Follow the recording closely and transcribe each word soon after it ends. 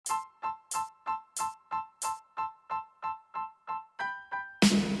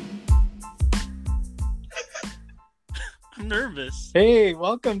I'm nervous. Hey,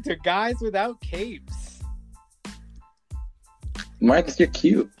 welcome to Guys Without Capes. Mark, you're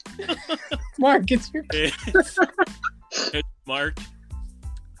cute. Mark, it's your... It's Mark.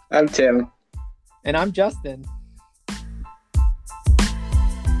 I'm Tim. And I'm Justin.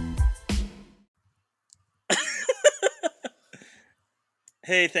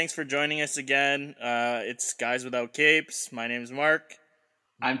 Hey, thanks for joining us again. It's Guys Without Capes. My name's Mark.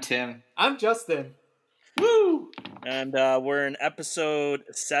 I'm Tim. I'm Justin. Woo! And we're in episode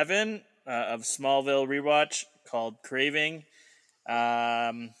 7 of Smallville Rewatch called Craving.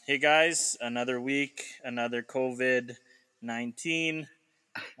 Hey guys, another week, another COVID-19,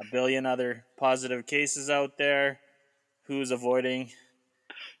 a billion other positive cases out there. Who's avoiding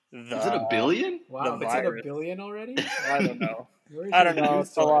the... Is it a billion? Wow, The it's at virus. $1 billion already? I don't know. Where's I don't your know. news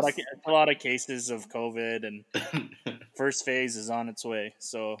It's a lot source? of cases of COVID, and first phase is on its way.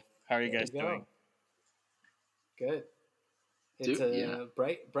 So, how are you There guys you go. doing? Good. It's Dude, yeah.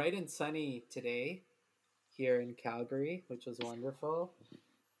 bright and sunny today here in Calgary, which was wonderful.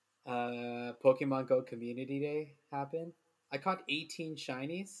 Pokemon Go Community Day happened. I caught 18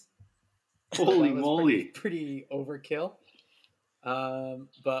 shinies. Holy That was moly. pretty overkill.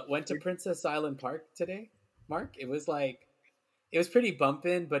 But went to Princess Island Park today, Mark. It was pretty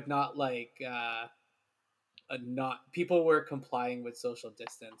bumping, but not like not people were complying with social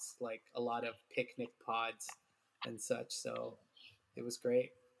distance, like a lot of picnic pods and such. So it was great.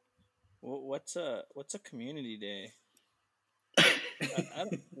 What's a community day?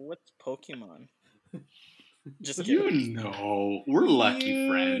 What's Pokemon? Just kidding. You know, we're lucky You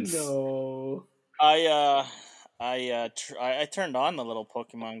friends. know. I turned on the little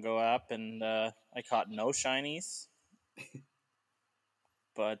Pokemon Go app, and I caught no shinies.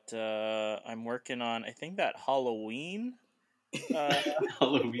 But I'm working on, I think, that Halloween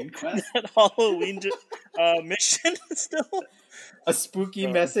Halloween quest? that Halloween mission still. A spooky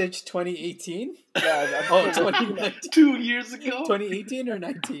message 2018? Yeah, Oh, 2019. 2 years ago? 2018 or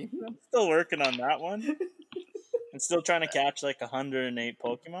 19? I'm still working on that one. I'm still trying to catch like 108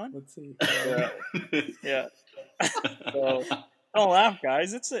 Pokemon. Let's see. Yeah. So don't laugh,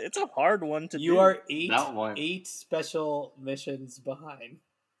 guys. It's a hard one to do. You are That one. 8 special missions behind.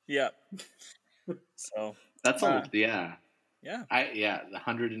 Yeah. So That's yeah. yeah. The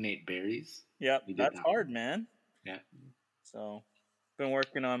 108 berries. Yep. You did That's that hard, man. Yeah. So been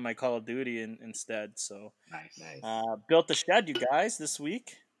working on my Call of Duty instead. So Nice. built a shed, you guys, this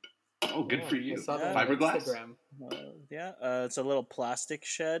week. Oh, good for you. I saw that Yeah. on Fiberglass? Instagram. It's a little plastic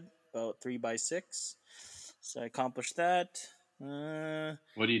shed, about 3x6. So I accomplished that. What are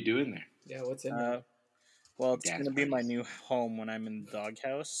you doing there? Yeah, what's in there? Well, it's Dance going to be my parties. new home when I'm in the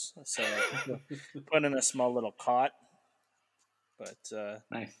doghouse. So put in a small little cot. But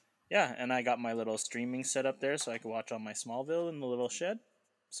Nice. yeah, and I got my little streaming set up there so I can watch all my Smallville in the little shed.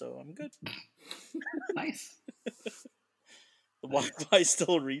 So I'm good. Nice. The Wi-Fi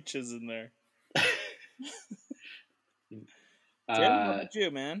still reaches in there. Tim, how about you,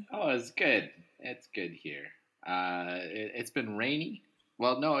 man? Oh, it's good. It's good here. It's been rainy.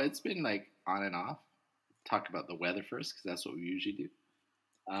 Well, no, it's been like on and off. Talk about the weather first because that's what we usually do.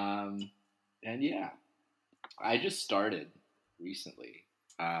 And yeah, I just started recently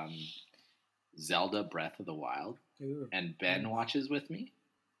Zelda Breath of the Wild, Ooh. and Ben watches with me.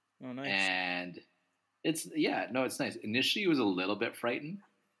 Oh, nice. And it's nice. Initially, he was a little bit frightened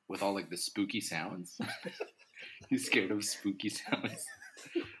with all like the spooky sounds. He's scared of spooky sounds.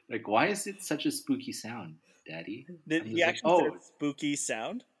 Like, why is it such a spooky sound, Daddy? Did I'm he just actually like, say a spooky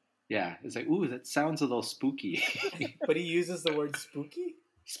sound? Yeah, it's like, ooh, that sounds a little spooky. But he uses the word spooky?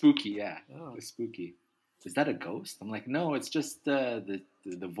 Spooky, yeah. Oh. It's spooky. Is that a ghost? I'm like, no, it's just the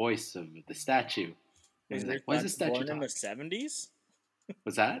voice of the statue. And he's like, why is the statue born in the talking? 70s?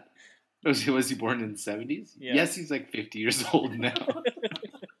 Was that? Was he born in the 70s? Yeah. Yes, he's like 50 years old now.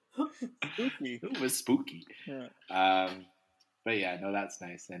 Spooky. It was spooky. Yeah. But yeah, no, that's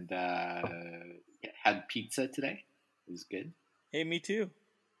nice. And had pizza today. It was good. Hey, me too.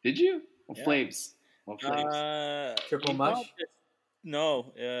 Did you? What Yeah. flavors? What flavors? Triple mush?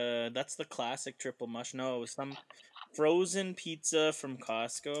 No, that's the classic triple mush. No, it was some frozen pizza from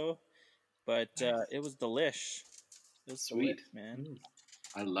Costco, but it was delish. It was Sweet. delish, man.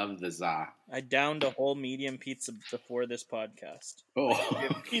 I love the za. I downed a whole medium pizza before this podcast. Oh.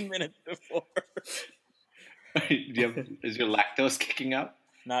 15 minutes before. Is your lactose kicking up?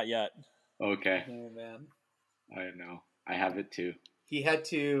 Not yet. Okay. Oh, man. I know. I have it too. He had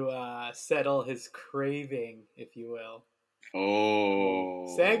to settle his craving, if you will. Oh.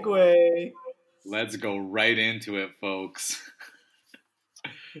 Segue. Let's go right into it, folks.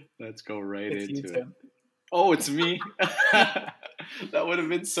 Let's go right It's into you, it. Tim. Oh, it's me. That would have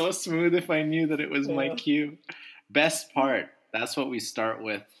been so smooth if I knew that it was my Yeah. cue. Best part. That's what we start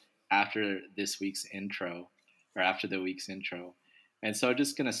with after this week's intro, or after the week's intro. And so I'm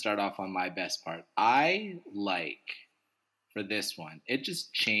just going to start off on my best part. I like, for this one, it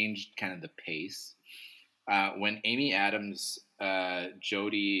just changed kind of the pace. When Amy Adams,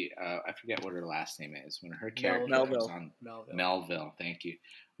 Jodie, I forget what her last name is, when her character Melville. comes on, Melville. Melville, thank you.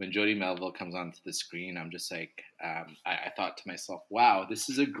 When Jodie Melville comes onto the screen, I'm just like, I thought to myself, wow, this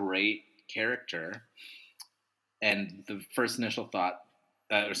is a great character. And the initial thought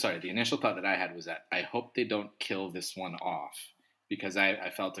that I had was that I hope they don't kill this one off, because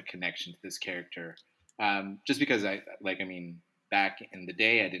I felt a connection to this character. Just because back in the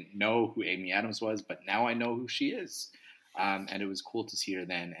day, I didn't know who Amy Adams was, but now I know who she is. And it was cool to see her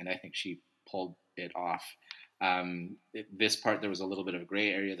then, and I think she pulled it off. This part, there was a little bit of a gray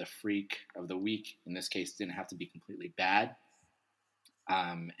area. The freak of the week, in this case, didn't have to be completely bad.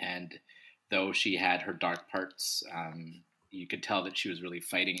 And though she had her dark parts, you could tell that she was really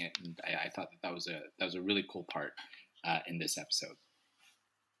fighting it, and I thought that was a really cool part in this episode.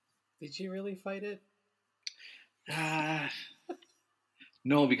 Did she really fight it?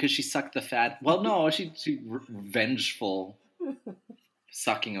 No, because she sucked the fat. Well, no, she vengeful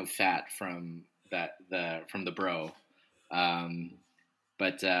sucking of fat from the bro.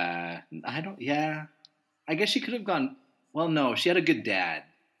 But I don't. Yeah, I guess she could have gone. Well, no, she had a good dad.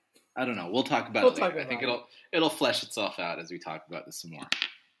 I don't know. We'll talk about it later. I think it'll flesh itself out as we talk about this some more.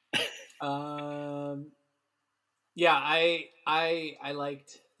 Yeah, I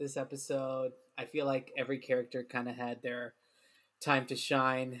liked this episode. I feel like every character kind of had their time to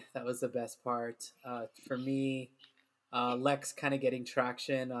shine. That was the best part. For me, Lex kind of getting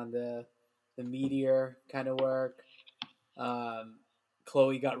traction on the meteor kind of work.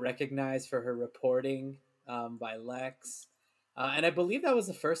 Chloe got recognized for her reporting by Lex. And I believe that was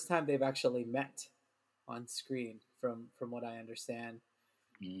the first time they've actually met on screen, from what I understand.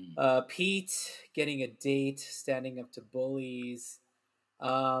 Pete getting a date, standing up to bullies.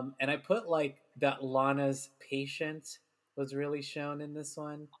 And I put like that Lana's patient was really shown in this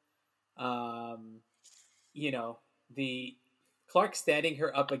one. The Clark standing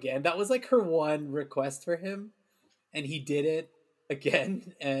her up again. That was like her one request for him, and he did it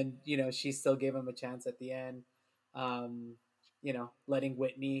again. And she still gave him a chance at the end. Letting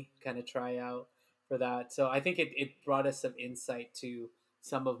Whitney kind of try out for that. So I think it brought us some insight to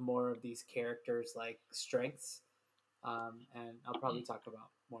some of more of these characters' like strengths. And I'll probably talk about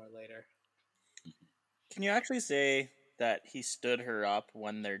more later. Can you actually say that he stood her up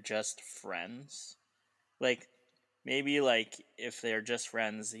when they're just friends? Like, maybe like if they're just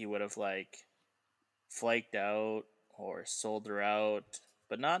friends, he would have like flaked out or sold her out,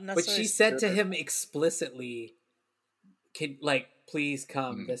 but not necessarily. But she said to him explicitly, "Can please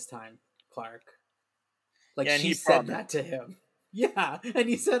come this time, Clark." Like, yeah, and she said that to him. Yeah, and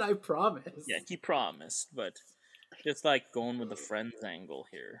he said, "I promise." Yeah, he promised, but it's like going with the friends angle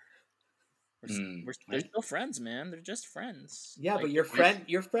here. They're still friends, man. They're just friends. Yeah, like, but your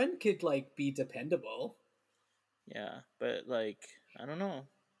friend could like be dependable. Yeah, but like I don't know.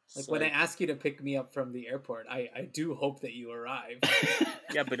 Like when I ask you to pick me up from the airport, I do hope that you arrive.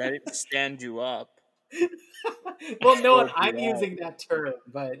 Yeah, but I didn't stand you up. Well, no, I'm using that term,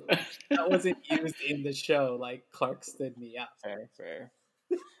 but that wasn't used in the show. Like Clark stood me up. Fair.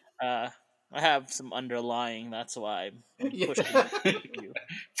 I have some underlying. That's why I'm pushing you.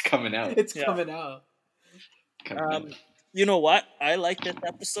 It's coming out. It's coming out. You know what? I liked this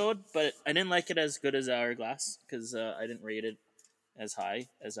episode, but I didn't like it as good as Hourglass because I didn't rate it as high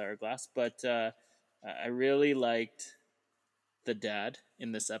as Hourglass. But I really liked the dad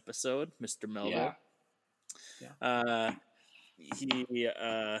in this episode, Mr. Melville. Yeah. He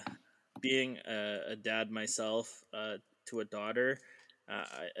being a dad myself to a daughter,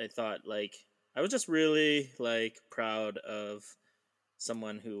 I thought like I was just really like proud of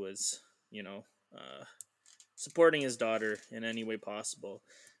someone who was supporting his daughter in any way possible.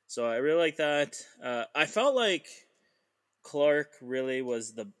 So I really like that. I felt like Clark really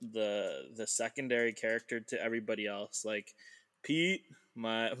was the secondary character to everybody else. Like Pete,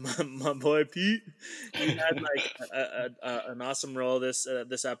 my boy Pete, he had like an awesome role this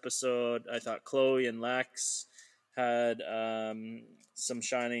episode. I thought Chloe and Lex had some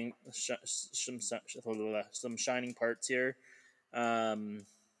shining parts here.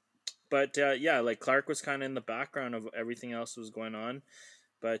 But like Clark was kind of in the background of everything else that was going on.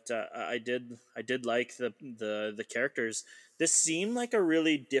 But I did like the characters. This seemed like a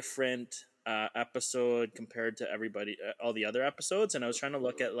really different episode compared to all the other episodes, and I was trying to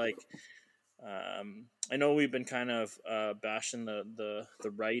look at like I know we've been kind of bashing the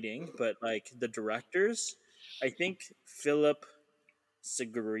writing, but like the directors, I think Philip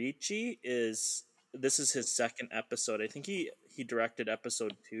Segurici is this is his second episode. I think he directed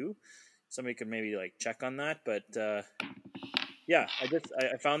episode 2. Somebody could maybe like check on that, but yeah,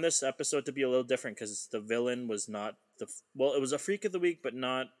 I found this episode to be a little different because the villain was not well, it was a freak of the week, but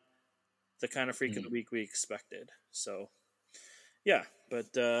not the kind of freak of the week we expected. So yeah, but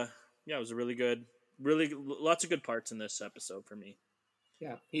yeah, it was a really good, really lots of good parts in this episode for me.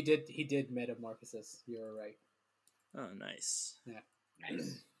 Yeah, he did metamorphosis. You were right. Oh, nice. Yeah.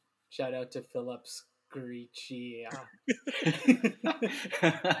 Nice. Shout out to Philip Screechy.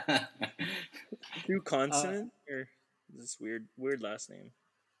 Two consonant or this weird last name.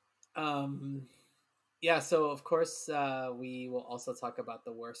 Yeah, so of course we will also talk about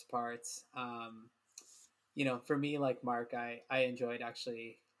the worst parts. You know, for me, like Mark, I enjoyed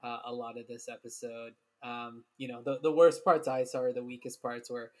actually a lot of this episode. You know, the worst parts I saw, or the weakest parts,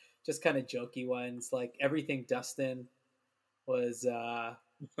 were just kind of jokey ones. Like everything Dustin was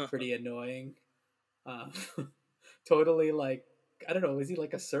pretty annoying. Totally like, I don't know, is he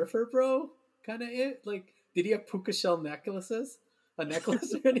like a surfer bro? Kind of it? Like, did he have puka shell necklaces? A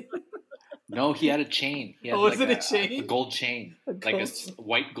necklace or anything? No, he had a chain. He had Was it a chain? A gold chain. Like a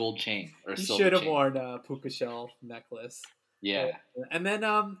white gold chain. Or he silver should have chain. worn a puka shell necklace. Yeah. And then,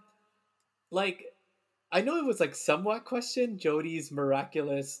 like, I know it was like somewhat questioned Jody's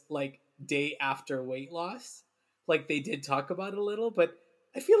miraculous, like, day after weight loss. Like, they did talk about it a little, but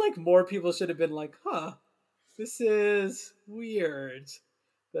I feel like more people should have been like, huh, this is weird.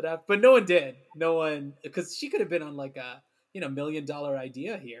 But no one did. No one, because she could have been on like a, $1 million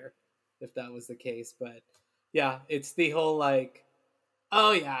idea here if that was the case. But yeah, it's the whole like,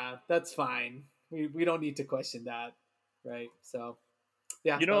 oh yeah, that's fine. We don't need to question that, right? So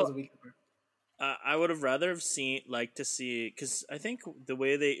yeah, that was a weak part. I would have rather have liked to see, because I think the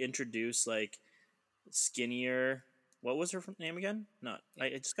way they introduce like skinnier. What was her name again? I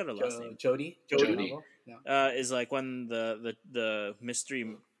just got her last name. Jody. Yeah. Is like when the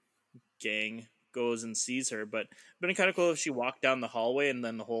mystery gang goes and sees her, but it'd been kind of cool if she walked down the hallway and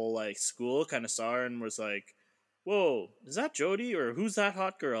then the whole like school kind of saw her and was like, "Whoa, is that Jody or who's that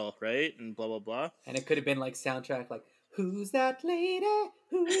hot girl?" Right, and blah blah blah. And it could have been like soundtrack, like "Who's that lady?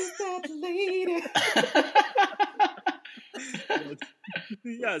 Who's that lady?"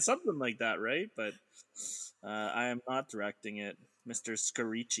 Yeah, something like that, right? But I am not directing it. Mr.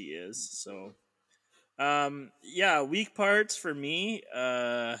 Scarici is. So yeah, weak parts for me,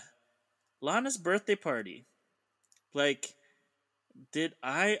 Lana's birthday party. Like,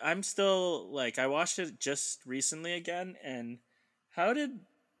 I'm still like, I watched it just recently again, and how did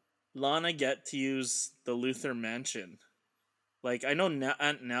Lana get to use the Luther Mansion? Like, I know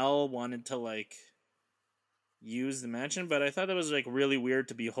Aunt Nell wanted to like use the mansion, but I thought it was like really weird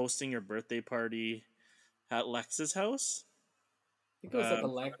to be hosting your birthday party at Lex's house. I think it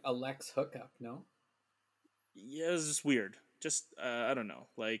was like a Lex hookup, no? Yeah, it was just weird. Just I don't know,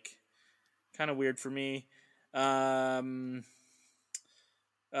 like kind of weird for me. Lana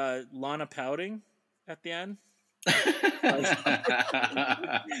pouting at the end.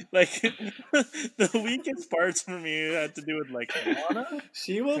 Like the weakest parts for me had to do with like Lana.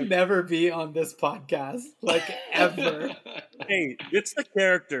 She will never be on this podcast, like ever. Hey, it's the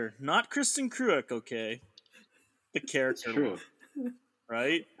character, not Kristen Kruick, okay? The character, it's true.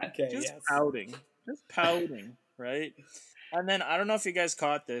 Right? Okay, just pouting, right? And then I don't know if you guys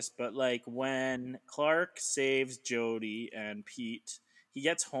caught this, but like when Clark saves Jody and Pete, he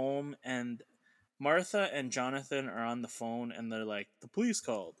gets home and Martha and Jonathan are on the phone and they're like, the police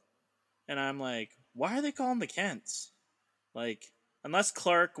called. And I'm like, why are they calling the Kents? Like, unless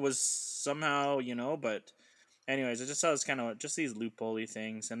Clark was somehow, but anyways, I just thought it was kind of just these loophole-y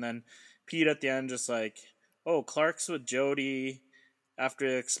things. And then Pete at the end just like, oh, Clark's with Jody after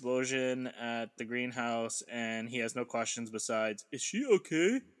the explosion at the greenhouse and he has no questions besides, is she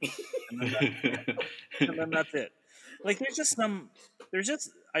okay? And then that's it. Like, there's just,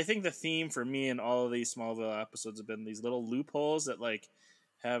 I think the theme for me in all of these Smallville episodes have been these little loopholes that, like,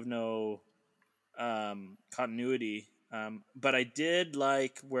 have no continuity. But I did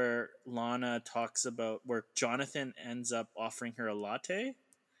like where Lana talks about, where Jonathan ends up offering her a latte.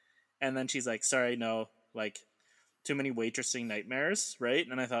 And then she's like, sorry, no, like, too many waitressing nightmares, right?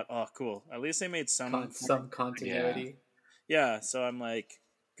 And I thought, oh, cool. At least they made some continuity. Yeah, so I'm like,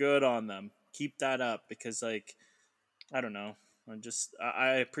 good on them. Keep that up because, like, I don't know.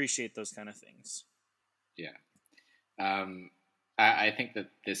 I appreciate those kind of things. Yeah. I think that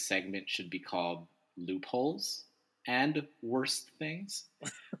this segment should be called Loopholes and worst things,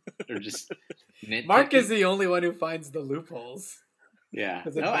 or just nitpicking. Mark is the only one who finds the loopholes. Yeah,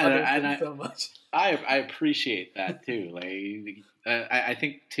 Because it no, bothers and him so much. I appreciate that too. Like I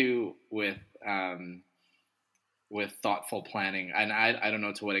think too with thoughtful planning, and I don't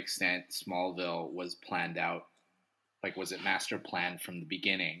know to what extent Smallville was planned out. Like, was it master planned from the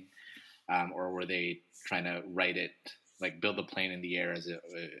beginning, or were they trying to write it, like build the plane in the air as it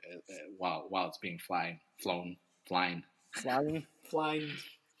while it's being flying? So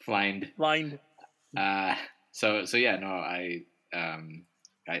yeah, no, I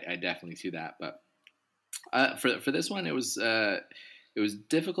definitely see that, but for this one, it was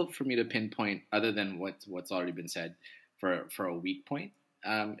difficult for me to pinpoint, other than what's already been said, for a weak point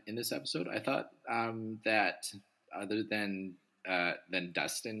in this episode. I thought that other than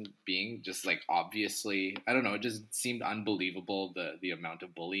Dustin being just like obviously, I don't know, it just seemed unbelievable the amount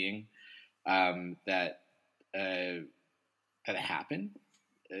of bullying that happened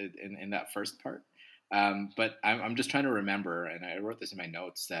in that first part. But I'm just trying to remember, and I wrote this in my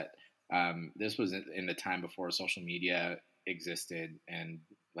notes, that this was in the time before social media existed and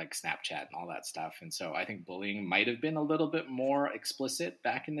like Snapchat and all that stuff. And so I think bullying might have been a little bit more explicit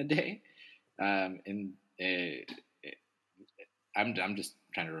back in the day. I'm just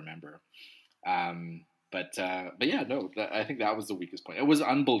trying to remember. But yeah, no, I think that was the weakest point. It was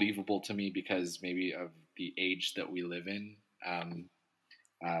unbelievable to me because maybe of the age that we live in.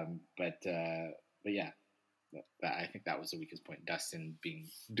 But yeah, I think that was the weakest point. Dustin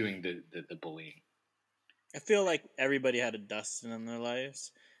doing the bullying. I feel like everybody had a Dustin in their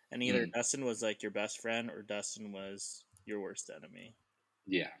lives, and either Dustin was like your best friend or Dustin was your worst enemy.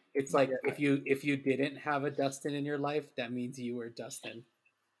 Yeah, it's like if you didn't have a Dustin in your life, that means you were Dustin.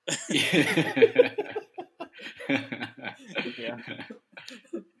 Yeah.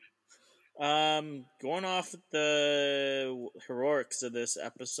 Going off the heroics of this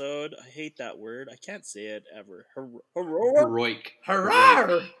episode, I hate that word. I can't say it ever. Heroic.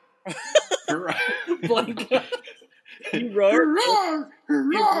 Hurrah!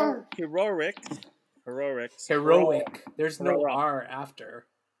 Heroic. There's no R after.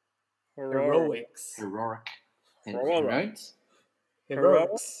 Heroics. Heroics.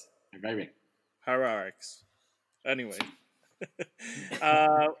 Anyway.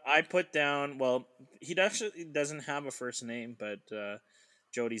 I put down, well, he actually doesn't have a first name, but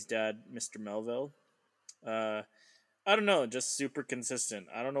Jodie's dad, Mr. Melville. I don't know, just super consistent.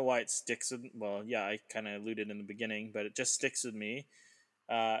 I don't know why it sticks with, well, yeah, I kind of alluded in the beginning, but it just sticks with me.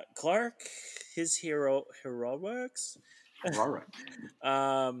 Clark, his heroics.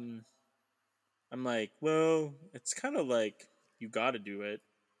 I'm like, well, it's kind of like you got to do it.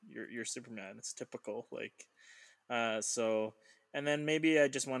 You're Superman. It's typical, like. So, and then maybe I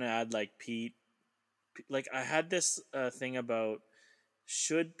just want to add like Pete. Like I had this thing about,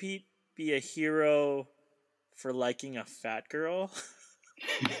 should Pete be a hero for liking a fat girl?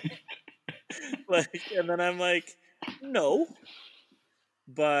 Like, and then I'm like, no.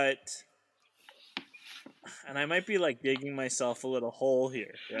 But, and I might be like digging myself a little hole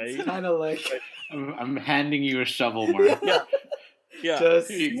here, right? It's kind of like I'm handing you a shovel, Mark. Yeah. Just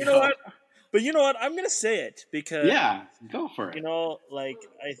you know what? But you know what? I'm gonna say it because go for it. You know, like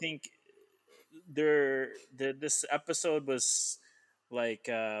I think this episode was like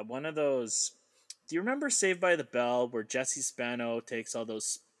one of those. Do you remember Saved by the Bell, where Jesse Spano takes all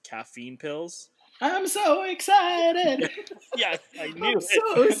those caffeine pills? I'm so excited. Yeah, I knew it.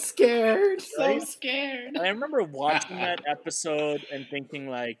 So scared. Right? So scared. I remember watching that episode and thinking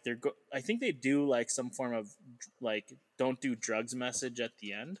like I think they do like some form of like don't do drugs message at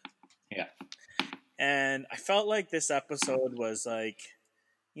the end. Yeah. And I felt like this episode was like,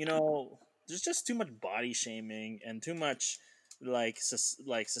 you know, there's just too much body shaming and too much like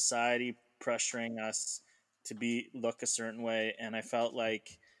society pressuring us to look a certain way. And I felt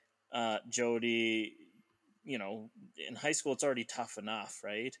like Jodie, you know, in high school it's already tough enough,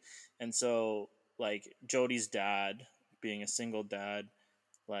 right? And so like Jodie's dad, being a single dad,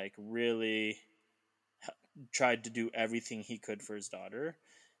 like really tried to do everything he could for his daughter.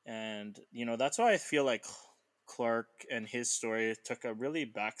 And, you know, that's why I feel like Clark and his story took a really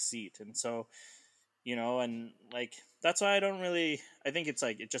back seat. And so, you know, and like, that's why I think it's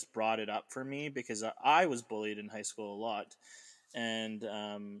like, it just brought it up for me because I was bullied in high school a lot. And,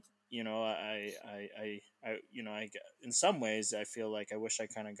 you know, I in some ways, I feel like I wish I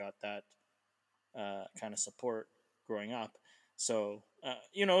kind of got that kind of support growing up. So,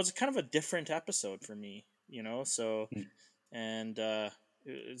 you know, it's kind of a different episode for me, you know, so, and,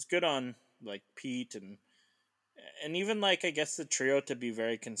 it's good on like Pete and even like I guess the trio to be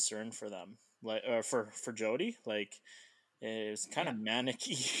very concerned for them, like for Jody, like it's kind of manic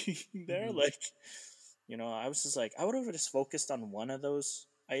there. Mhm. Like, I was just like, I would have just focused on one of those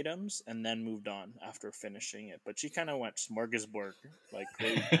items and then moved on after finishing it. But she kind of went smorgasbord like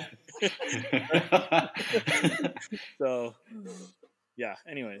crazy. So yeah.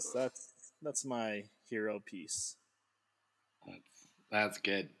 Anyways, that's my hero piece. That's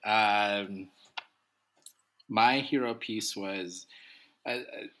good. My hero piece was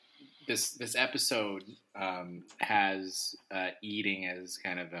this episode has eating as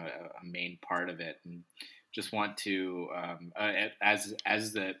kind of a main part of it, and just want to as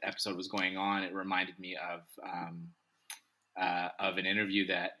the episode was going on, it reminded me of an interview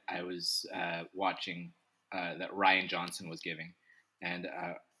that I was watching that Ryan Johnson was giving, and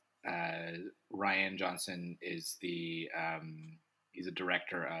Ryan Johnson is he's a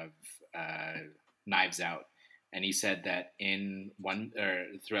director of Knives Out, and he said that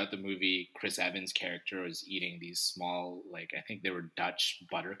throughout the movie, Chris Evans' character was eating these small, like I think they were Dutch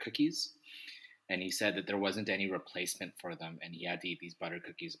butter cookies, and he said that there wasn't any replacement for them, and he had to eat these butter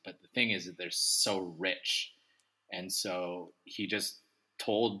cookies. But the thing is that they're so rich, and so he just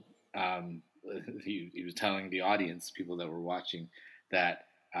told he was telling the audience, people that were watching, that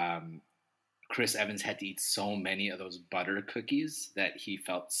Chris Evans had to eat so many of those butter cookies that he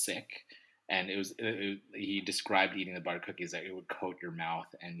felt sick. And he described eating the butter cookies that it would coat your mouth.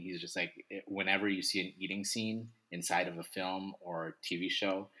 And he's just like, whenever you see an eating scene inside of a film or TV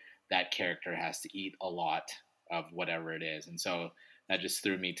show, that character has to eat a lot of whatever it is. And so that just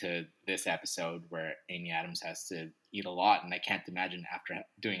threw me to this episode where Amy Adams has to eat a lot. And I can't imagine after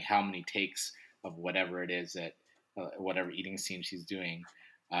doing how many takes of whatever it is that, whatever eating scene she's doing,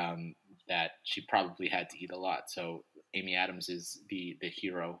 that she probably had to eat a lot. So Amy Adams is the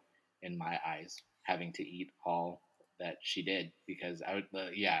hero in my eyes, having to eat all that she did, because I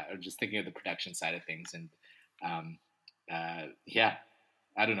was just thinking of the production side of things, and I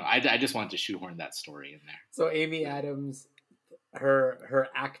don't know. I just wanted to shoehorn that story in there. So Amy Adams, her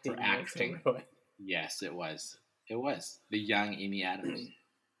acting. Yes, it was the young Amy Adams.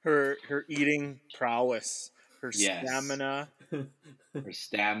 Her eating prowess, her stamina. Her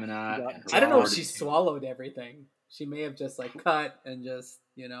stamina. Yeah. And her I don't know if she swallowed everything. She may have just like cut and just,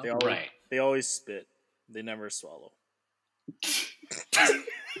 They always spit. They never swallow.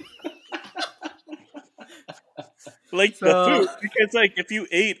 Like the food, because like if you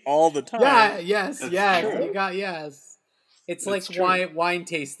ate all the time. Yes. True. You got yes. It's That's like true. wine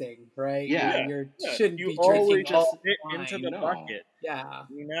tasting, right? Yeah. You shouldn't You be always drinking just all spit wine. into the No. bucket. Yeah.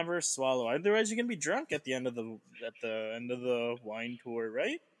 You never swallow. Otherwise, you're gonna be drunk at the end of the wine tour,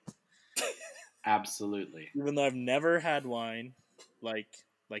 right? Absolutely. Even though I've never had wine like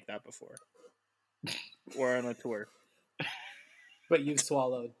that before, or on a tour, But you've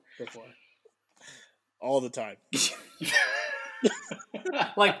swallowed before. all the time.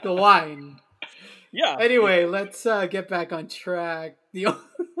 Like the wine. Yeah. Anyway, let's get back on track.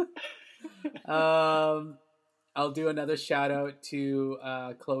 I'll do another shout out to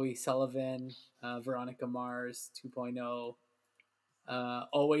Chloe Sullivan, Veronica Mars 2.0.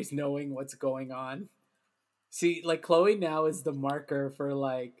 Always knowing what's going on. See, like Chloe now is the marker for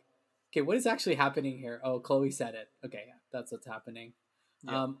like, okay, what is actually happening here? Oh, Chloe said it. Okay, yeah, that's what's happening.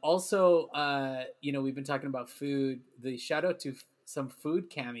 Yeah. Also, we've been talking about food. The shout out to some food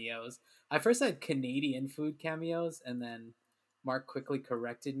cameos. I first had Canadian food cameos, and then Mark quickly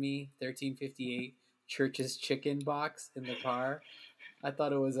corrected me. 1358 Church's Chicken Box in the car. I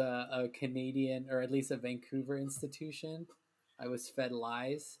thought it was a Canadian, or at least a Vancouver institution. I was fed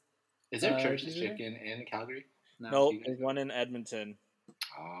lies. Is there Church's is there? Chicken in Calgary? No, there's one in Edmonton.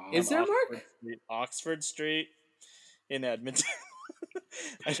 Is there, Mark? Oxford Street in Edmonton.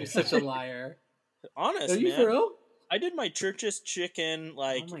 You're such a liar. Honest, Are you man. for real? I did my Church's Chicken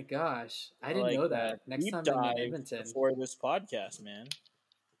Oh my gosh, I didn't know that. Next deep time I'm dive in Edmonton. before this podcast,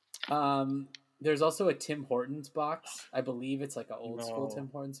 man. There's also a Tim Hortons box. I believe it's like an old school No. Tim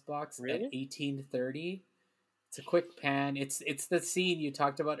Hortons box Really? at 1830. It's a quick pan. It's the scene you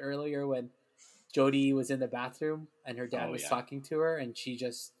talked about earlier when Jodie was in the bathroom and her dad was talking to her, and she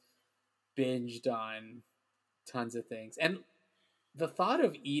just binged on tons of things. And the thought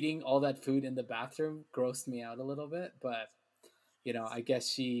of eating all that food in the bathroom grossed me out a little bit, but I guess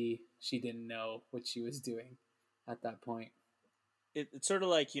she didn't know what she was doing at that point. It's sort of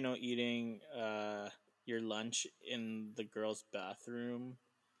like eating your lunch in the girls' bathroom,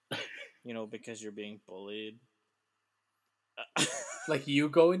 because you're being bullied. Like you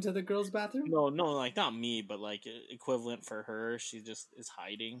go into the girls' bathroom? No, like not me, but like equivalent for her. She just is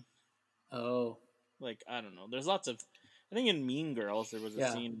hiding. Oh, Like I don't know. There's lots of I think in Mean Girls there was a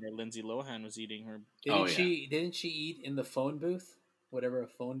Yeah. scene where Lindsay Lohan was eating her. Didn't Oh, yeah. Didn't she eat in the phone booth? Whatever a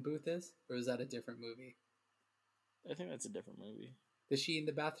phone booth is, or is that a different movie? I think that's a different movie. Does she eat in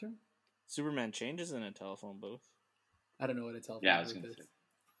the bathroom? Superman changes in a telephone booth. I don't know what a telephone Yeah, I was booth gonna is. say.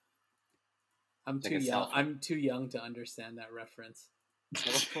 I'm Like too a young. cell phone. I'm too young to understand that reference.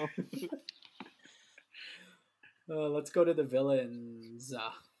 Let's go to the villains.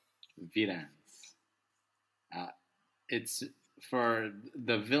 Villains. It's for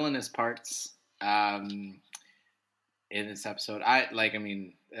the villainous parts in this episode.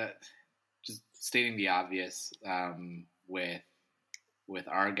 Just stating the obvious with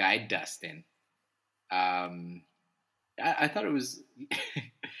our guy Dustin. I thought it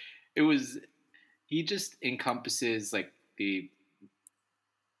was he just encompasses like the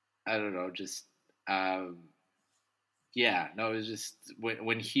I don't know just it was just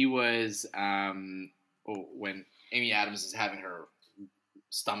when he was when Amy Adams is having her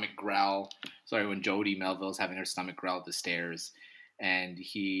stomach growl. Sorry, when Jodie Melville's having her stomach growl at the stairs, and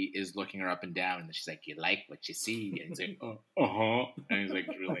he is looking her up and down, and she's like, "You like what you see?" And he's like, "Uh-huh," and he's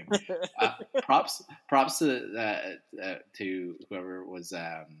like drooling. Props to whoever was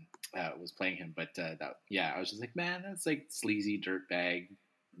playing him, but I was just like, man, that's like sleazy dirtbag,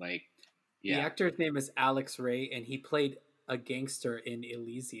 like. Yeah. The actor's name is Alex Ray, and he played a gangster in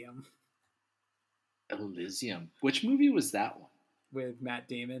Elysium. Elysium. Which movie was that one? With Matt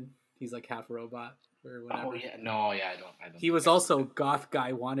Damon. He's like half robot or whatever. Oh yeah, no, yeah, I don't. He was also goth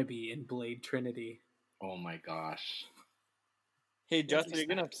guy wannabe in Blade Trinity. Oh my gosh. Hey Justin, you're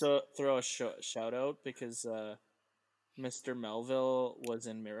gonna throw a shout out because Mr. Melville was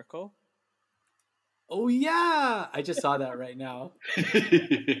in Miracle. Oh yeah, I just saw that right now.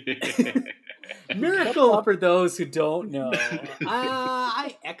 Miracle, for those who don't know.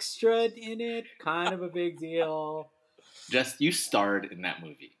 I extraed in it, kind of a big deal. Just you starred in that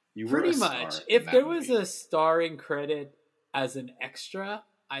movie. You were pretty a much. star If in that there was movie. a starring credit as an extra,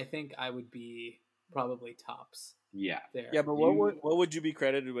 I think I would be probably tops. Yeah. There. Yeah, but what would you be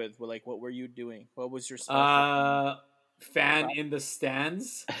credited with? Like, what were you doing? What was your fan in the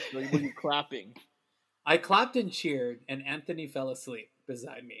stands? Were you clapping? I clapped and cheered, and Anthony fell asleep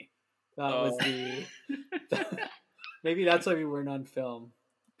beside me. That was maybe that's why we weren't on film,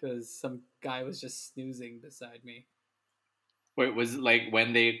 because some guy was just snoozing beside me. Wait, was it like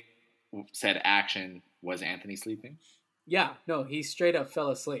when they said action, was Anthony sleeping? Yeah, no, he straight up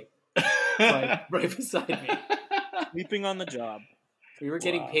fell asleep, like right beside me. Sleeping on the job. We were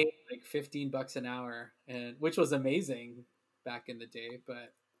getting paid like $15 an hour, and which was amazing back in the day.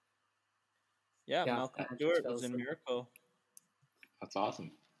 But yeah, Malcolm Stewart was in Miracle. That's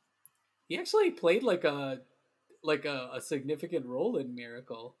awesome. He actually played like a significant role in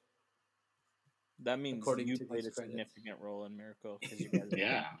Miracle. That means you played a significant role in Miracle because you guys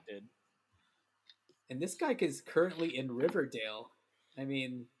did. And this guy is currently in Riverdale. I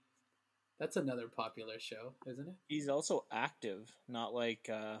mean, that's another popular show, isn't it? He's also active, not like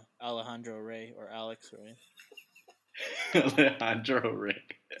Alejandro Ray or Alex Ray. Alejandro Ray.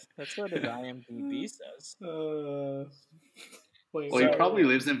 That's what his IMDb says. Well, he probably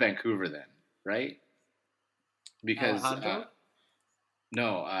lives in Vancouver then, right? Because the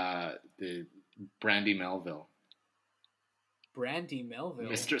Brandy Melville. Brandy Melville.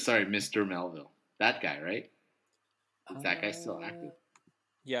 Mr. Melville. That guy, right? Is that guy still active?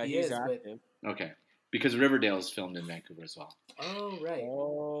 Yeah, he's active. Okay. Because Riverdale is filmed in Vancouver as well. Oh, right.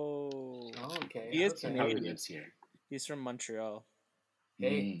 Oh, okay. He is Canadian. He lives here. He's from Montreal.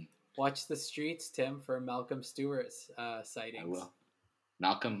 Hey, watch the streets, Tim, for Malcolm Stewart's sightings. I will.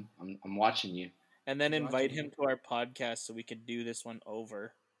 Malcolm, I'm watching you. And then invite him to our podcast so we could do this one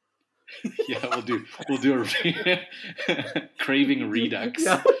over. Yeah, we'll do a Craving Redux.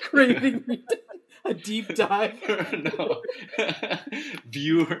 Yeah, Craving Redux. A deep dive. No.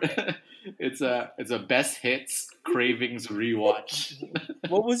 Viewer. It's a best hits Cravings rewatch.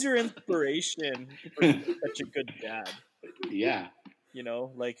 What was your inspiration for such a good dad? Yeah. You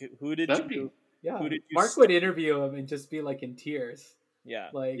know, like who did you? Yeah. Who did you Mark would interview him and just be like in tears. Yeah.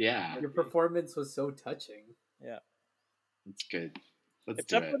 Like your performance was so touching. Yeah. It's good.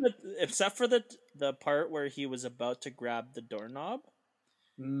 Except for the part where he was about to grab the doorknob,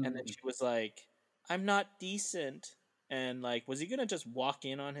 and then she was like, "I'm not decent," and like, was he gonna just walk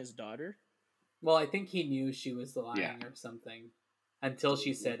in on his daughter? Well, I think he knew she was lying or something, until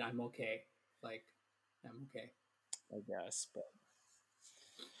she said, "I'm okay." Like, I'm okay. I guess, but.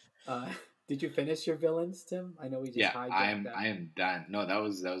 Did you finish your villains, Tim? I know we just hijacked that. I am done. No, that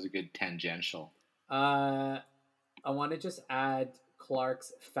was a good tangential. I want to just add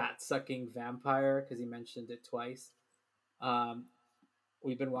Clark's fat-sucking vampire because he mentioned it twice. Um,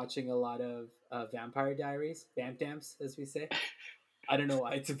 we've been watching a lot of Vampire Diaries, Vamp Damps, as we say. I don't know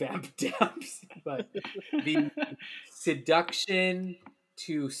why it's Vamp Damps, but the seduction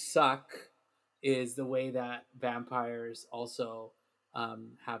to suck is the way that vampires also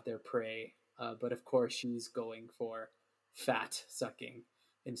have their prey. But of course, she's going for fat sucking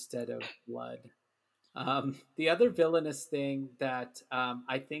instead of blood. The other villainous thing that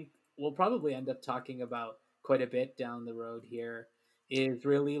I think we'll probably end up talking about quite a bit down the road here is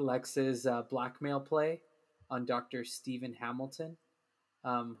really Lex's blackmail play on Dr. Stephen Hamilton,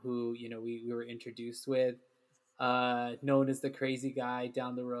 who we were introduced with, known as the crazy guy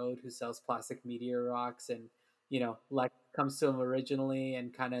down the road who sells plastic meteor rocks, and Lex comes to him originally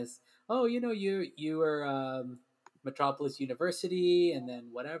and kind of, oh, you were Metropolis University, and then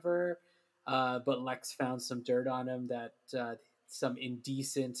whatever. But Lex found some dirt on him that some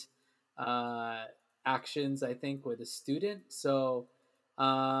indecent actions, I think, with a student. So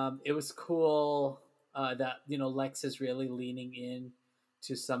it was cool that Lex is really leaning in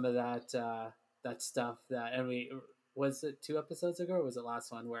to some of that stuff that, and we was it 2 episodes ago or was it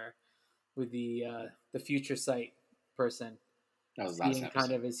last one where with the future sight person That was last seeing episode.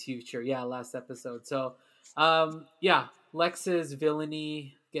 kind of his future. Yeah, last episode. So yeah, Lex's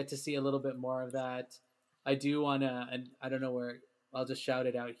villainy, get to see a little bit more of that. I do want to, and I don't know where, I'll just shout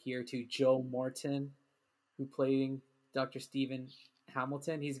it out here to Joe Morton, who playing Dr. Stephen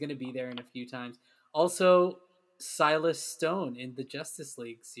Hamilton. He's going to be there in a few times. Also, Silas Stone in the Justice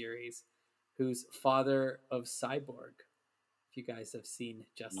League series, who's father of Cyborg. If you guys have seen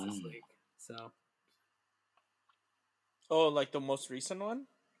Justice League, so Oh, like the most recent one?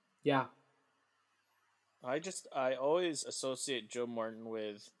 yeah, I always associate Joe Morton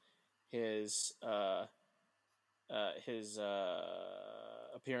with his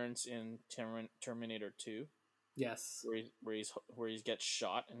appearance in Terminator 2, yes, where he gets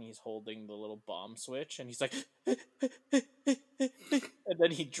shot and he's holding the little bomb switch and he's like and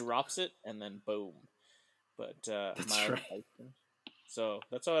then he drops it and then boom. But that's Miles right. Tyson. So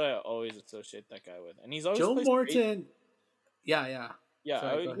that's what I always associate that guy with, and he's always Joe plays Morton. Yeah. yeah,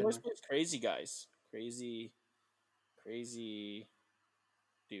 Sorry, he go ahead, always Mark. plays crazy guys, crazy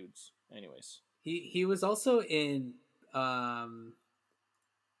dudes. Anyways, He was also in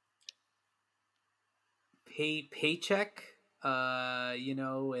Paycheck.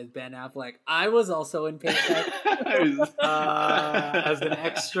 With Ben Affleck. I was also in Paycheck as an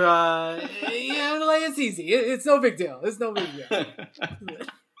extra. Yeah, like it's easy. It's no big deal. It's no big deal.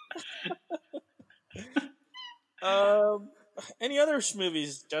 any other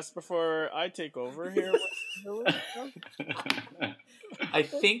movies just before I take over here? I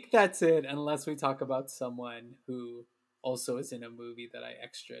think that's it, unless we talk about someone who also is in a movie that I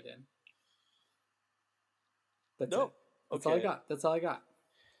extraed in. That's Nope. it. That's all I got. That's all I got.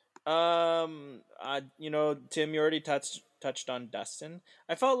 Tim, you already touched on Dustin.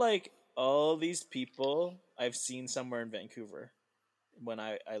 I felt like all these people I've seen somewhere in Vancouver when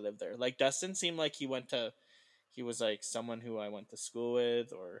I lived there. Like Dustin seemed like he was like someone who I went to school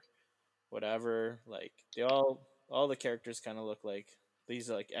with or whatever. Like they all the characters kind of look like these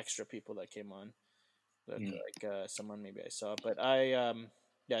are like extra people that came on. Like someone maybe I saw, but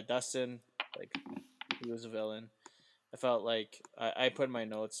Dustin, like he was a villain. I felt like I put in my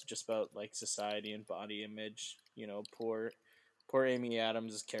notes just about like society and body image. Poor Amy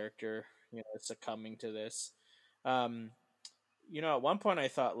Adams' character. Succumbing to this. At one point I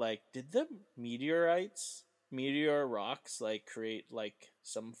thought like, did the meteor rocks like create like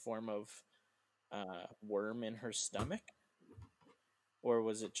some form of worm in her stomach, or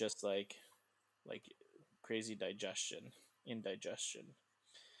was it just like crazy indigestion?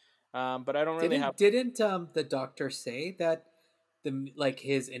 But I don't really Didn't the doctor say that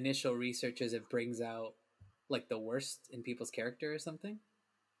his initial research is it brings out like the worst in people's character or something?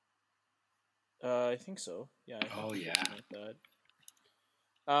 I think so. Yeah. Yeah. Like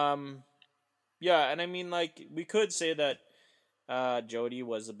that. Yeah, and I mean, like, we could say that Jodie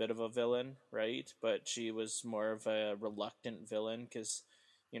was a bit of a villain, right? But she was more of a reluctant villain because,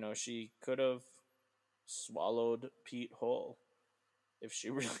 she could have swallowed Pete whole if she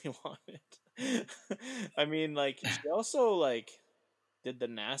really wanted. I mean, like, she also, like, did the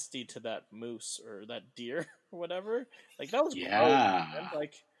nasty to that moose or that deer or whatever. Like, that was gross, man.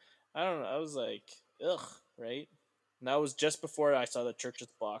 Like, I don't know. I was like, ugh, right? And that was just before I saw the Church's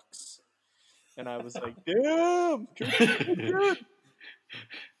box. And I was like, damn! Church's Chicken!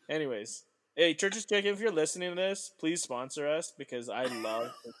 Anyways. Hey, Church's Chicken, if you're listening to this, please sponsor us because I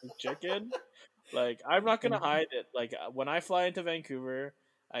love Church's Chicken. Like, I'm not going to hide it. Like, when I fly into Vancouver,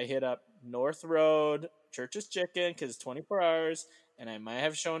 I hit up North Road Church's Chicken because it's 24 hours, and I might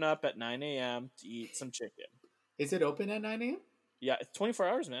have shown up at 9 a.m. to eat some chicken. Is it open at 9 a.m.? Yeah, it's 24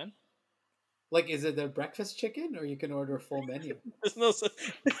 hours, man. Like, is it the breakfast chicken, or you can order a full menu? There's no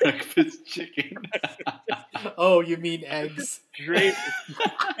Breakfast chicken. Oh, you mean eggs? great.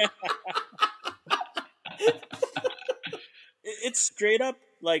 It's straight up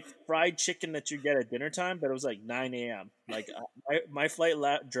like fried chicken that you get at dinner time, but it was like 9 a.m. Like my flight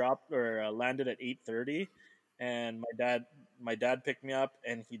dropped or landed at 8:30, and my dad picked me up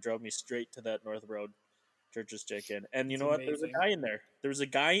and he drove me straight to that North Road Church's Chicken. And you It's know what? There was a amazing. guy in there. There was a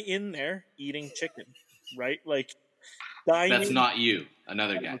guy in there eating chicken, right? Like dining. That's not you.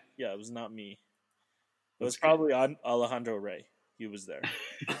 Another guy. Yeah, it was not me. It That's was good. probably on Alejandro Rey. He was there.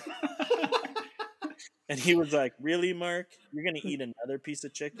 And he was like, "Really, Mark? You're gonna eat another piece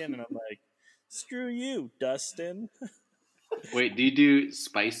of chicken?" And I'm like, "Screw you, Dustin." Wait, do you do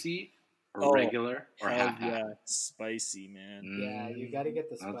spicy or Oh, regular or Hell half? yeah, spicy, man. Yeah, you got to get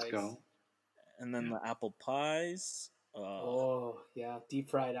the spice. Let's go. And then the apple pies. Oh, Oh, yeah. Deep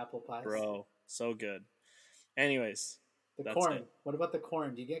fried apple pies. bro, so good. Anyways, The that's corn. it. What about the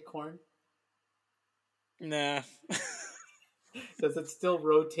corn? Do you get corn? Nah. Does it still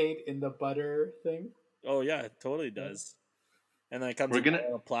rotate in the butter thing? Oh yeah, it totally does. And then it comes We're in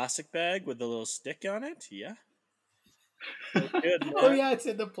gonna- a plastic bag with a little stick on it. Yeah. Good, man. Oh, yeah, it's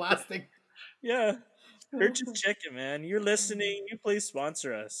in the plastic. Yeah. Church's Chicken, man. You're listening. You please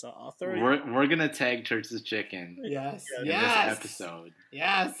sponsor us. I'll throw you. We're gonna tag Church's Chicken Yes. Yeah, in Yes. this episode.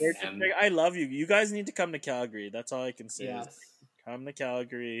 Yes. Church's And- Chicken, I love you. You guys need to come to Calgary. That's all I can say. Yes. Come to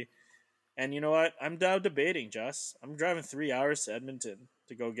Calgary. And you know what? I'm now debating, Jess. I'm driving 3 hours to Edmonton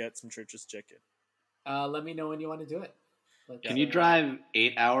to go get some Church's Chicken. Let me know when you want to do it. Can you drive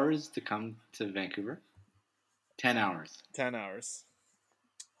 8 hours to come to Vancouver? 10 hours. 10 hours.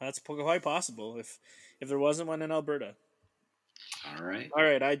 That's quite possible if there wasn't one in Alberta. All right. All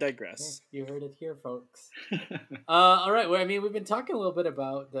right, I digress. You heard it here, folks. All right. Well, I mean, we've been talking a little bit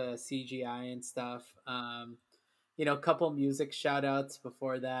about the CGI and stuff. A couple music shout outs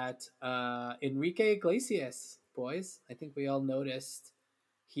before that. Enrique Iglesias, boys. I think we all noticed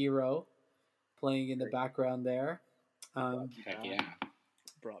Hero playing in the background there. Heck yeah.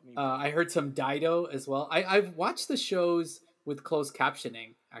 Brought me. I heard some Dido as well. I've watched the shows with closed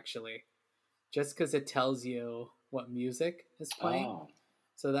captioning, actually, just because it tells you what music is playing. Oh.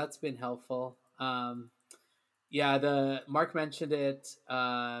 So that's been helpful. The Mark mentioned it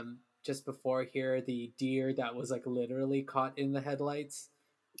just before here. The deer that was like literally caught in the headlights.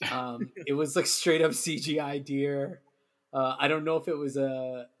 It was like straight up CGI deer. I don't know if it was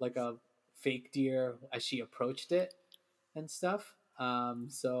a fake deer as she approached it and stuff. That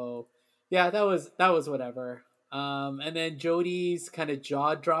was whatever. And then Jodie's kind of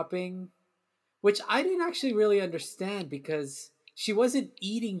jaw dropping, which I didn't actually really understand because she wasn't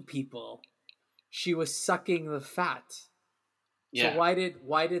eating people. She was sucking the fat. Yeah. So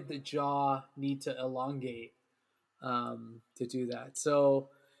why did the jaw need to elongate to do that? So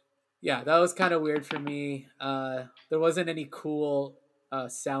yeah, that was kind of weird for me. There wasn't any cool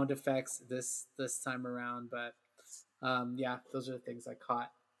sound effects this time around, but those are the things I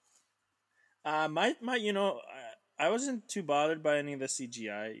caught. I wasn't too bothered by any of the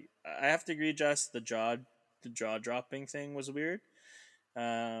CGI. I have to agree, Jess. The jaw dropping thing was weird.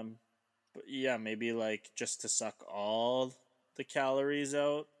 But yeah, maybe like just to suck all the calories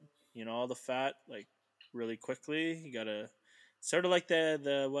out, all the fat like really quickly. You gotta sort of like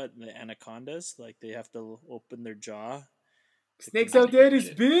the anacondas, like they have to open their jaw. Snakes out there is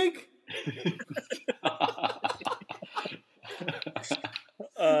big.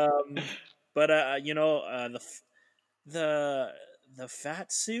 The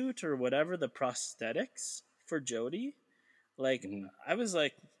fat suit or whatever, the prosthetics for Jodie, like I was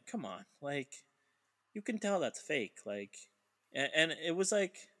like, come on, like you can tell that's fake, like, and it was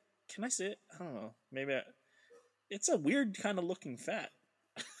like, can I say it? I don't know, maybe it's a weird kind of looking fat.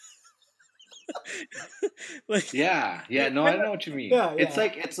 Like yeah, no, I know what you mean. Yeah. It's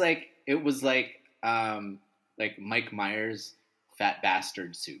like it was like Mike Myers' fat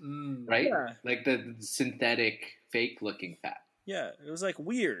bastard suit, right? Yeah. Like the synthetic fake looking fat. Yeah, it was like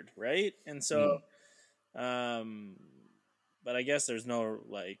weird, right? And so but I guess there's no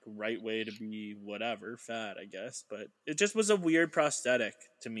like right way to be whatever fat, I guess, but it just was a weird prosthetic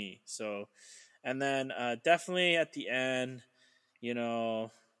to me. So and then definitely at the end,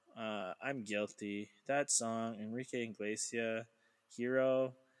 I'm guilty. That song, Enrique Iglesias,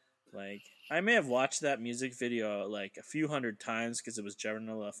 Hero, like I may have watched that music video like a few hundred times because it was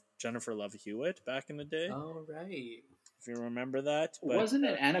Jennifer Love Hewitt back in the day. All right. if you remember that. But Wasn't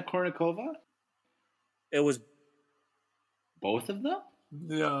it Anna Kournikova? it was Both of them?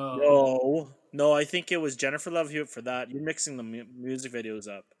 no. I think it was Jennifer Love Hewitt for that. You're mixing the music videos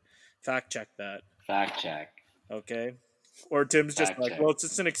up. Fact check that. Fact check. Okay. Or Tim's just Fact like, check. well, it's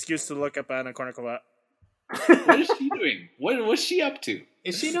just an excuse to look up Anna Kournikova. What is she doing? What's she up to?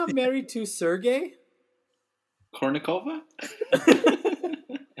 Is she not married to Sergey? Kournikova?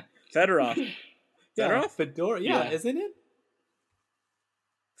 Fedorov. Yeah, Fedorov? Fedor. Yeah, isn't it?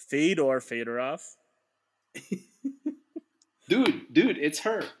 Fedorov. Dude, it's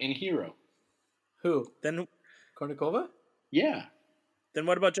her in Hero. Who? Then Kournikova? Yeah. Then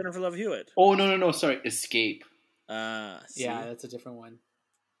what about Jennifer Love Hewitt? Oh no, sorry, Escape. See? Yeah, that's a different one.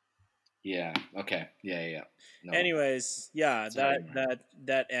 Yeah. Okay. Yeah. No. Anyways, yeah, Sorry,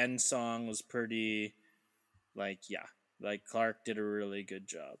 that end song was pretty, like Clark did a really good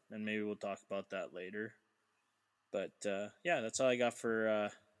job, and maybe we'll talk about that later. But yeah, that's all I got for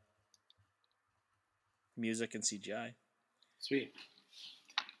music and CGI. Sweet.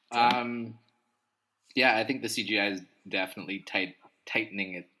 Yeah, I think the CGI is definitely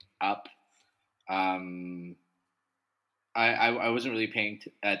tightening it up. I wasn't really paying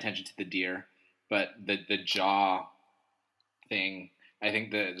attention to the deer, but the jaw thing, I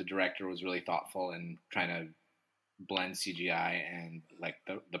think the director was really thoughtful in trying to blend CGI and like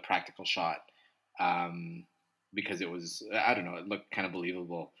the practical shot, because it was, I don't know, it looked kind of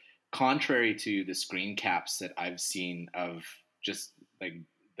believable. Contrary to the screen caps that I've seen of just like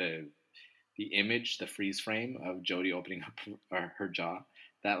the image, the freeze frame of Jodie opening up her jaw,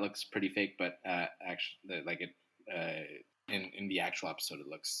 that looks pretty fake. But actually, like it in the actual episode, it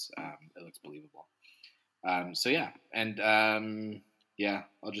looks believable. So yeah, and yeah,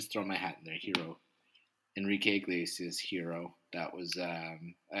 I'll just throw my hat in there. Hero, Enrique Iglesias, Hero. That was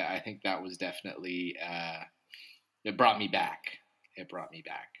I think that was definitely it brought me back. It brought me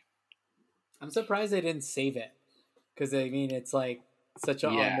back. I'm surprised they didn't save it, because I mean it's like such a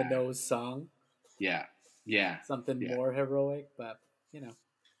on the nose song. Yeah. Something more heroic, but you know.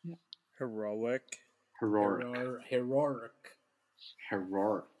 Heroic. Heroic.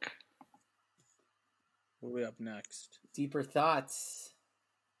 What are we up next? Deeper thoughts.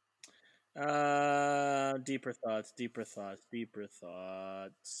 Deeper thoughts.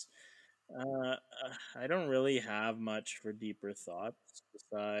 I don't really have much for deeper thoughts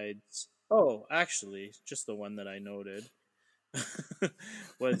besides. Oh, actually, just the one that I noted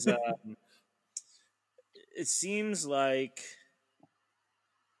was. It seems like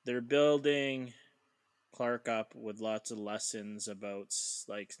they're building Clark up with lots of lessons about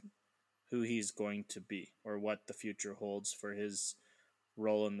like who he's going to be or what the future holds for his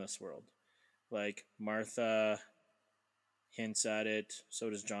role in this world. Like Martha hints at it, so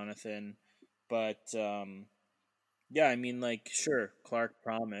does Jonathan, but yeah, I mean, like, sure, Clark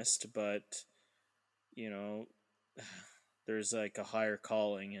promised, but you know, there's like a higher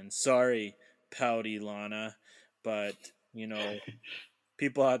calling, and sorry, pouty Lana, but you know,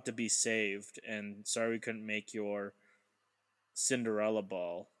 people had to be saved, and sorry we couldn't make your Cinderella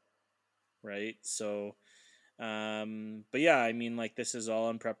ball, right? So but yeah, I mean, like, this is all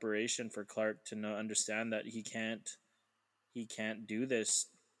in preparation for Clark to understand that he can't do this.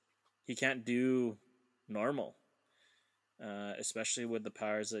 He can't do normal, especially with the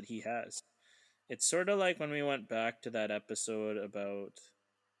powers that he has. It's sort of like when we went back to that episode about,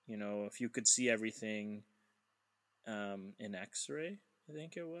 you know, if you could see everything in X-ray, I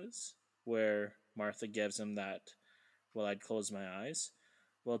think it was, where Martha gives him that, well, I'd close my eyes.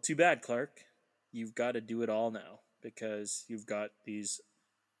 Well, too bad, Clark. You've got to do it all now because you've got these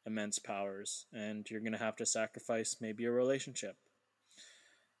immense powers, and you're going to have to sacrifice maybe a relationship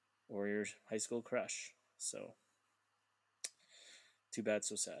or your high school crush. So, too bad,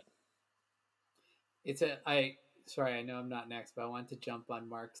 so sad. Sorry, I know I'm not next, but I want to jump on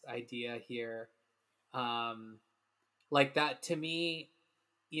Mark's idea here. Like that, to me,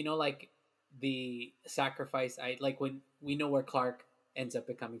 you know, like the sacrifice, like when we know where Clark ends up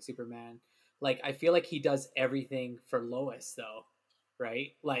becoming Superman, like I feel like he does everything for Lois though,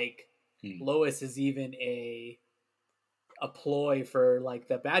 right? Like Lois is even a ploy for like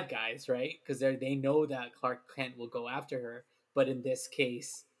the bad guys, right? Because they know that Clark Kent will go after her, but in this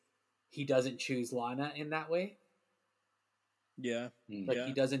case, he doesn't choose Lana in that way. Yeah, like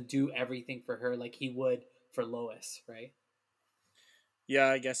he doesn't do everything for her like he would for Lois, right? Yeah,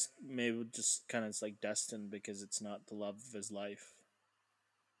 I guess maybe just kind of it's like destined because it's not the love of his life.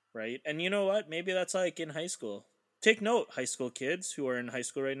 Right? And you know what? Maybe that's like in high school. Take note, high school kids who are in high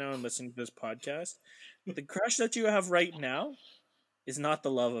school right now and listening to this podcast. The crush that you have right now is not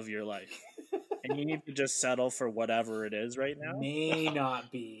the love of your life. and you need to just settle for whatever it is right now. May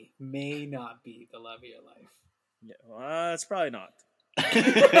not be the love of your life. Yeah, well, it's probably not.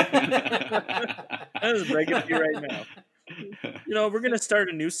 I'll just break it to you right now. You know, we're gonna start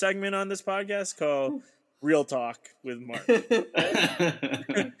a new segment on this podcast called Real Talk with Mark.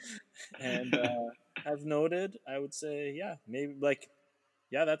 And as noted, I would say, yeah, maybe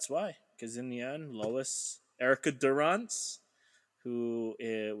that's why. Because in the end, Lois, Erica Durance, who,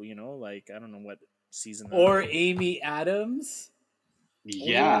 you know, like, I don't know what season. Or Amy Adams.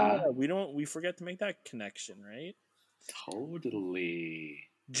 Yeah. We forget to make that connection, right? Totally.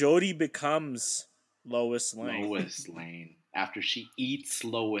 Jodie becomes Lois Lane. Lois Lane. After she eats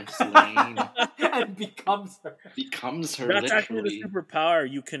Lois Lane. And becomes her. Becomes her, That's literally. actually the superpower.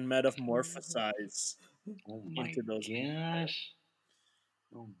 You can metamorphosize Oh my into those gosh.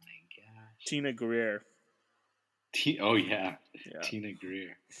 Oh my gosh. Tina Greer. Oh, yeah. Tina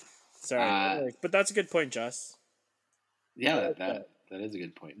Greer. Sorry. But that's a good point, Jess. Yeah, that is a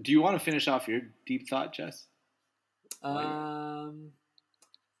good point. Do you want to finish off your deep thought, Jess? You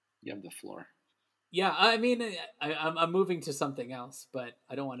have the floor. Yeah, I mean, I'm moving to something else, but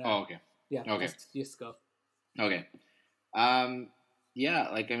I don't want to. Oh, okay. Yeah. Okay. Just go. Okay. Yeah,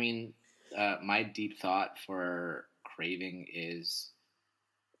 like, I mean, my deep thought for Craving is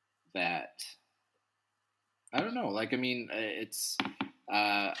that, I don't know, like, I mean, it's,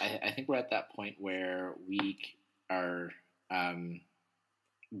 I think we're at that point where we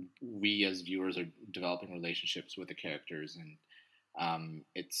as viewers are developing relationships with the characters, and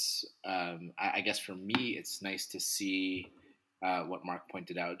it's I guess for me it's nice to see what Mark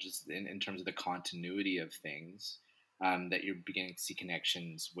pointed out, just in terms of the continuity of things, that you're beginning to see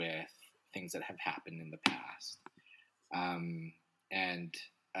connections with things that have happened in the past, and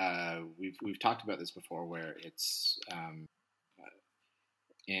we've talked about this before, where it's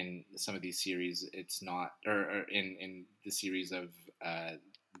in some of these series, it's not, or in the series of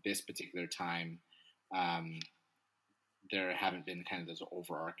this particular time, there haven't been kind of those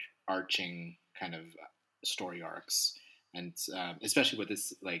overarching kind of story arcs, and especially with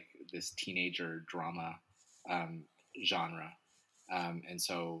this teenager drama genre, and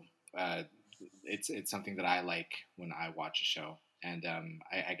so it's something that I like when I watch a show. And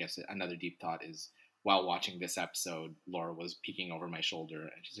I guess another deep thought is, while watching this episode, Laura was peeking over my shoulder,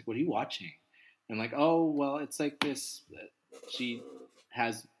 and she's like, "What are you watching?" And I'm like, "Oh, well, it's like this.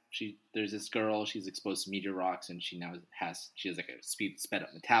 There's this girl. She's exposed to meteor rocks, and she has like a sped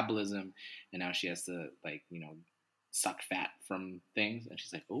up metabolism, and now she has to, like, you know, suck fat from things." And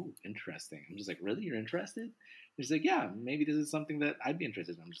she's like, "Oh, interesting." I'm just like, "Really? You're interested?" And she's like, "Yeah, maybe this is something that I'd be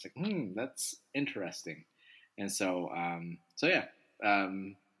interested in." I'm just like, that's interesting. And so, yeah,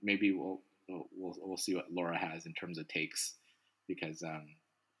 maybe we'll see what Laura has in terms of takes, because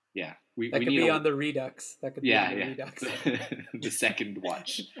yeah, we could be on the Redux. That could be on the Redux. The second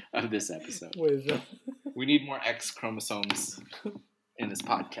watch of this episode. With we need more X chromosomes in this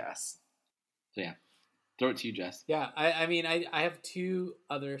podcast. So yeah, throw it to you, Jess. Yeah, I mean, I have two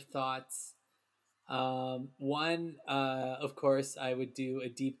other thoughts. One, of course, I would do a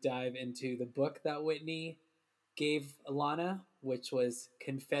deep dive into the book that Whitney gave Alana, which was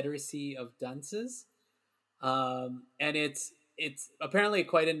Confederacy of Dunces, and it's apparently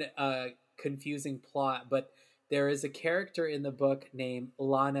quite a confusing plot, but there is a character in the book named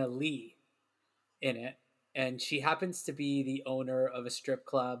Lana Lee in it, and she happens to be the owner of a strip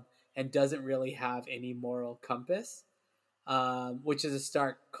club and doesn't really have any moral compass, which is a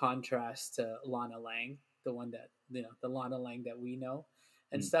stark contrast to Lana Lang, the one that, you know, the Lana Lang that we know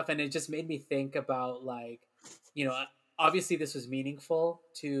and stuff. And it just made me think about, like, you know, obviously this was meaningful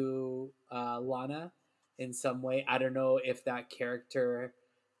to Lana in some way. I don't know if that character,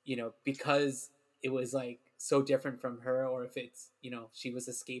 you know, because it was like so different from her, or if it's, you know, she was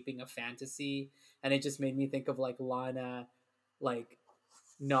escaping a fantasy. And it just made me think of, like, Lana, like,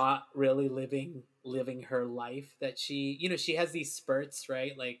 not really living her life that she, you know, she has these spurts,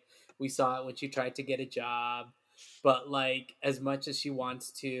 right? Like, we saw it when she tried to get a job, but, like, as much as she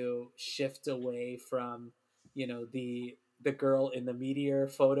wants to shift away from, you know, the girl in the meteor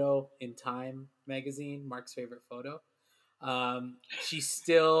photo in Time magazine, Mark's favorite photo, she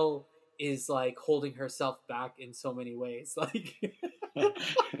still is, like, holding herself back in so many ways. Like,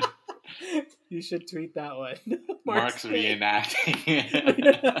 you should tweet that one. Mark's reenacting.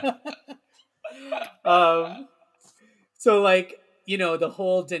 So, like, you know, the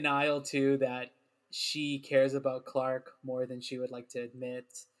whole denial too, that she cares about Clark more than she would like to admit,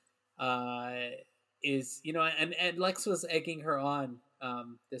 is, you know, and Lex was egging her on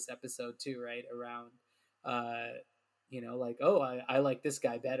this episode too, right? Around, you know, like, oh, I like this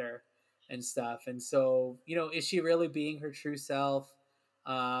guy better. and stuff. And so, is she really being her true self?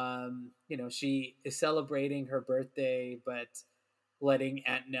 She is celebrating her birthday, but letting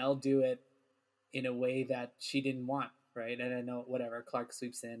Aunt Nell do it in a way that she didn't want, right? And I know, whatever, Clark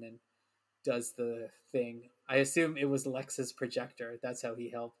sweeps in and does the thing. I assume it was Lex's projector. That's how he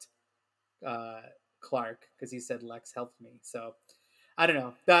helped Clark, because he said Lex helped me. So I don't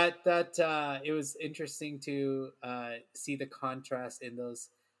know, that it was interesting to see the contrast in those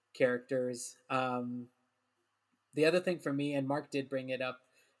characters. The other thing for me, and Mark did bring it up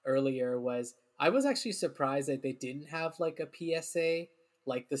earlier, was I was actually surprised that they didn't have like a PSA,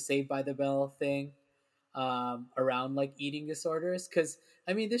 like the Saved by the Bell thing, around like eating disorders. Because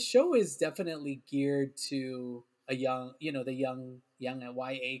I mean, this show is definitely geared to a young, the young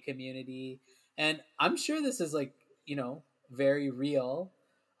YA community, and I'm sure this is like, very real,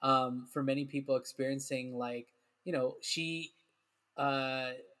 for many people experiencing, like, she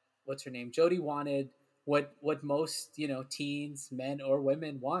uh what's her name, Jodie, wanted what most, teens, men or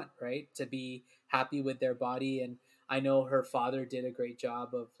women, want, right? To be happy with their body. And I know her father did a great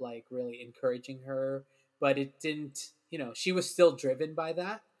job of like really encouraging her, but it didn't, she was still driven by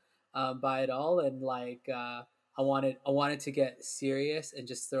that, by it all. And like, I wanted to get serious and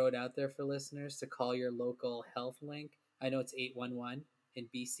just throw it out there for listeners to call your local health link. I know it's 811 in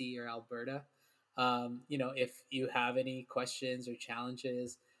BC or Alberta. If you have any questions or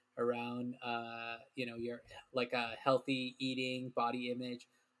challenges around, your like a healthy eating, body image,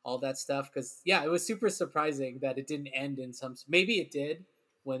 all that stuff. Because yeah, it was super surprising that it didn't end in some. Maybe it did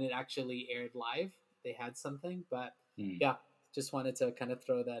when it actually aired live. They had something, but yeah, just wanted to kind of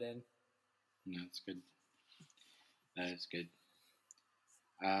throw that in. No, that's good. That is good.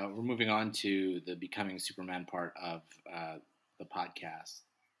 We're moving on to the Becoming Superman part of the podcast,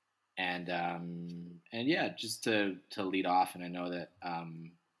 and yeah, just to lead off, and I know that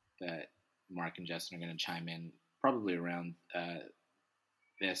that Mark and Justin are going to chime in probably around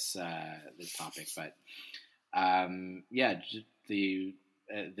this topic, but yeah,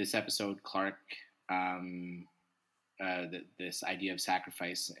 this episode, Clark, this idea of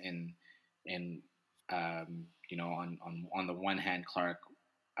sacrifice in on the one hand, Clark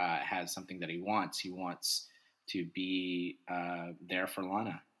has something that he wants. He wants to be there for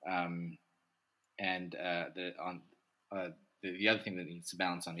Lana, and the other thing that needs to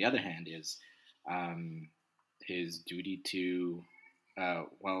balance on the other hand is his duty to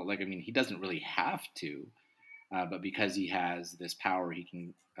he doesn't really have to, but because he has this power,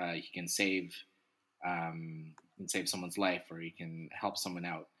 he can save someone's life, or he can help someone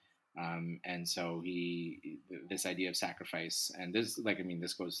out. And so this idea of sacrifice, and this,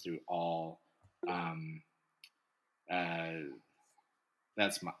 this goes through all,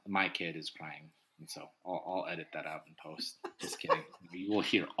 that's my kid is crying. And so I'll edit that out and post. Just kidding. You will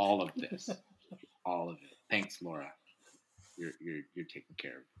hear all of this, all of it. Thanks, Laura. You're taking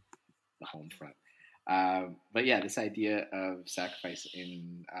care of the home front. But yeah, this idea of sacrifice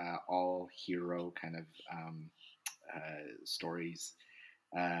in all hero kind of stories,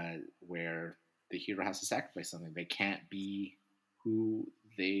 where the hero has to sacrifice something. They can't be who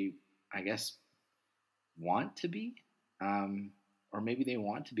they, I guess, want to be, or maybe they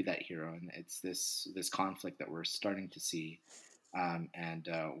want to be that hero, and it's this conflict that we're starting to see, and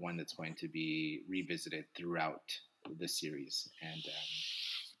one that's going to be revisited throughout the series.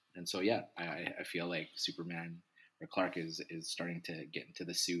 And so yeah, I feel like Superman, or Clark, is starting to get into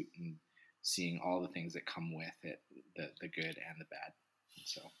the suit and seeing all the things that come with it, the good and the bad.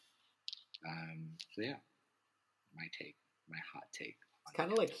 So yeah, my hot take. It's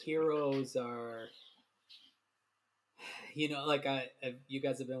kind of like heroes are, like you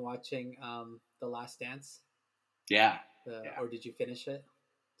guys have been watching The Last Dance. Yeah. Or did you finish it?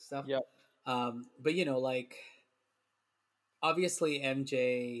 Stuff. Yep. But like, obviously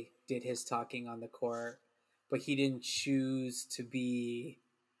MJ did his talking on the court, but he didn't choose to be,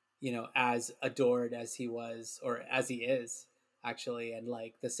 as adored as he was, or as he is actually, and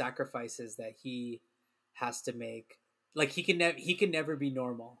like the sacrifices that he has to make. Like he can never be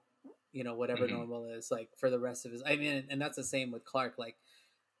normal, whatever normal is, like for the rest of his. I mean, and that's the same with Clark. Like,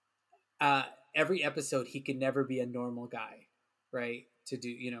 every episode he can never be a normal guy, right? To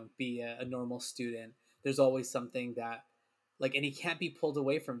do, be a normal student. There's always something that, like, and he can't be pulled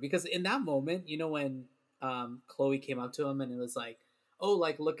away from, because in that moment, when Chloe came up to him and it was like, oh,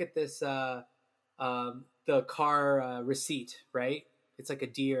 like, look at this, the car receipt, right? It's like a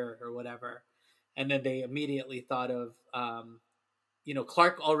deer or whatever. And then they immediately thought of,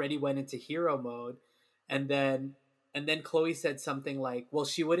 Clark already went into hero mode. And then Chloe said something like, well,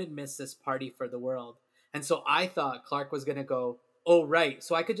 she wouldn't miss this party for the world. And so I thought Clark was going to go, oh right,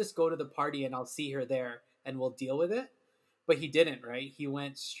 so I could just go to the party and I'll see her there and we'll deal with it. But he didn't, right? He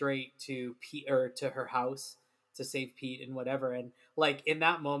went straight to Pete or to her house to save Pete and whatever. And like in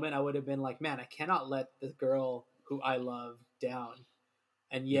that moment, I would have been like, man, I cannot let the girl who I love down.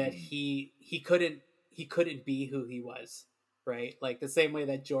 And yet he couldn't be who he was, right? Like the same way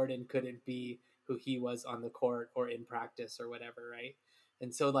that Jordan couldn't be who he was on the court or in practice or whatever, right?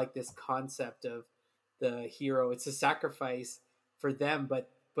 And so like this concept of the hero, it's a sacrifice for them, but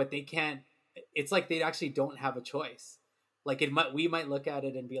they can't. It's like they actually don't have a choice. Like we might look at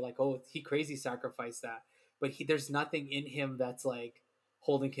it and be like, oh, he crazy sacrificed that, but there's nothing in him that's like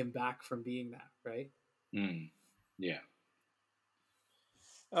holding him back from being that, right? Yeah.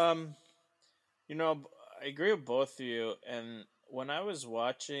 You know, I agree with both of you. And when I was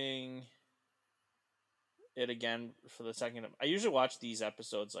watching it again for the second, I usually watch these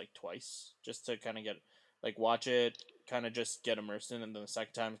episodes like twice just to kind of get like watch it, kind of just get immersed in, and then the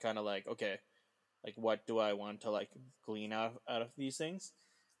second time kind of like, okay, like what do I want to like glean out of these things.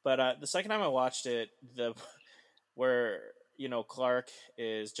 But the second time I watched it, the where Clark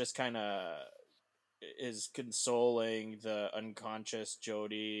is just kind of is consoling the unconscious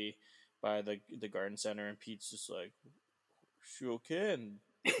Jody by the garden center, and Pete's just like, she okay? And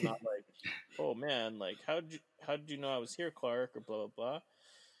not like, oh man, like how did you know I was here, Clark, or blah blah blah.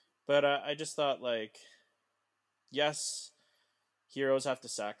 But I just thought like, yes, heroes have to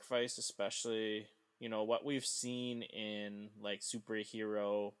sacrifice, especially what we've seen in like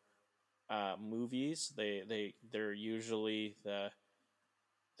superhero movies. They're usually the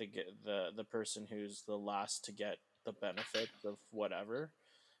person who's the last to get the benefits of whatever.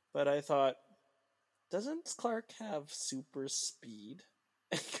 But I thought, doesn't Clark have super speed?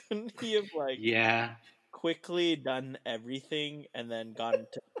 Couldn't he have like Yeah. quickly done everything and then gotten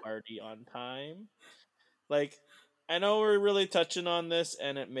to the party on time? Like, I know we're really touching on this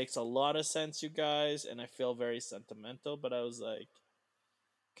and it makes a lot of sense, you guys, and I feel very sentimental, but I was like,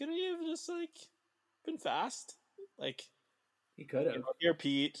 could he have just like been fast? Like, He could have. Here,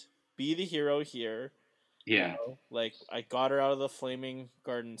 Pete, be the hero here. Yeah. Like, I got her out of the flaming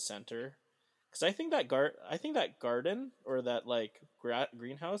garden center, because I think that garden or that like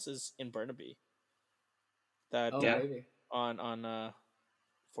greenhouse is in Burnaby. That Maybe. on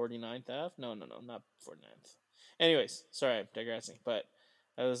 49th Ave? No, not 49th. Anyways, sorry, I'm digressing. But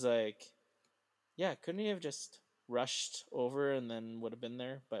I was like, yeah, couldn't he have just rushed over and then would have been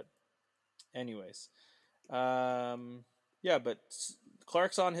there? But anyways, yeah, but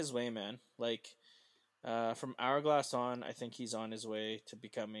Clark's on his way, man. Like, from Hourglass on, I think he's on his way to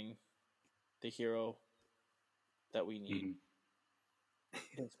becoming the hero that we need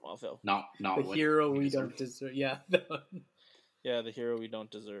in Smallville. Not the what hero we don't deserve. Yeah. Yeah, the hero we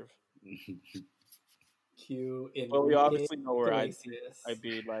don't deserve. Q in. Well, we obviously know where I'd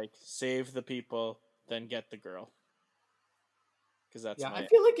be like, save the people, then get the girl. Because that's I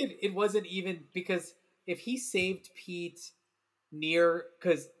feel like it wasn't even, because if he saved Pete near,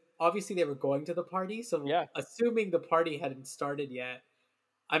 because obviously they were going to the party, so assuming the party hadn't started yet,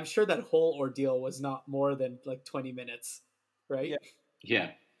 I'm sure that whole ordeal was not more than like 20 minutes, right?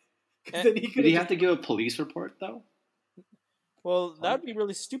 Yeah. Then did he have to give a police report though? Well, that'd be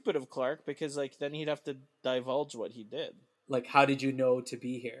really stupid of Clark, because like then he'd have to divulge what he did. Like, how did you know to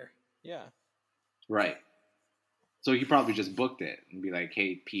be here? Yeah. Right. So he probably just booked it and be like,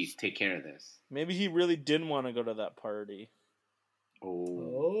 hey, Pete, take care of this. Maybe he really didn't want to go to that party.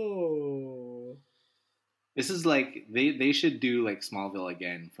 Oh. This is like, they should do like Smallville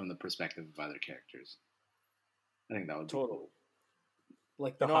again from the perspective of other characters. I think that would be cool.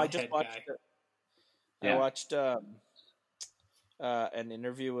 Like the I just watched guy. I watched an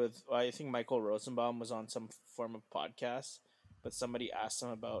interview with, I think Michael Rosenbaum was on some form of podcast, but somebody asked him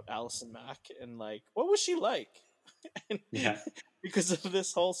about Allison Mack and like, what was she like? Because of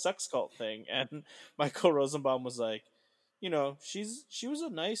this whole sex cult thing. And Michael Rosenbaum was like, she was a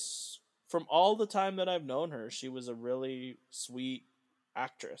nice, from all the time that I've known her, she was a really sweet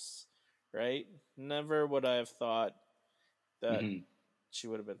actress, right? Never would I have thought that she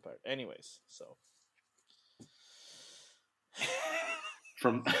would have been part. Anyways, so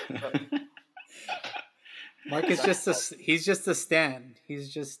from Mark is he's just a stan.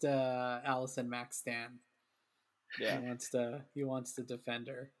 He's just Allison Mack stan. Yeah, he wants to defend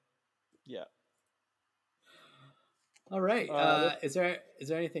her. Yeah. All right. Is there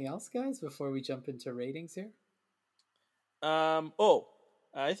anything else, guys, before we jump into ratings here? I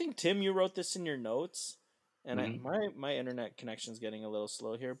think Tim, you wrote this in your notes, and my internet connection's getting a little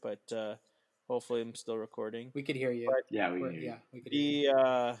slow here, but hopefully I'm still recording. We could hear you. But, we could hear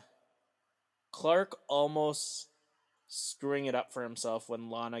you. Clark almost screwing it up for himself when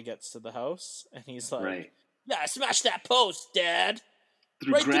Lana gets to the house, and he's like, Right. "Yeah, smash that post, Dad."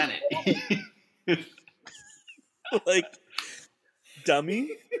 Through Right granite. Like, dummy.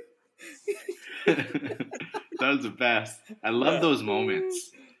 That was the best. I love Yeah. those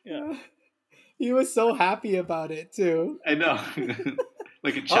moments. Yeah. He was so happy about it too. I know.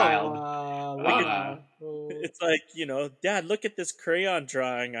 Like a child. Lana. Oh. It's like, Dad, look at this crayon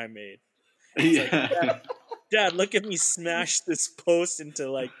drawing I made. Yeah. Dad, look at me smash this post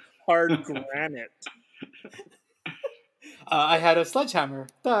into like hard granite. I had a sledgehammer.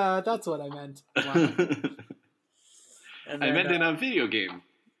 That's what I meant. Lana. And I then, meant in a video game.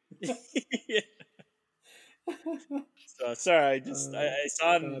 yeah. So sorry, I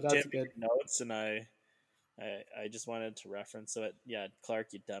saw it in that's Tim's good. notes, and I just wanted to reference it. Yeah,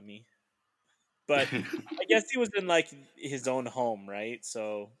 Clark, you dummy. But I guess he was in like his own home, right?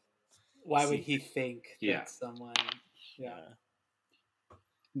 So Why would he think Yeah. that someone? Yeah.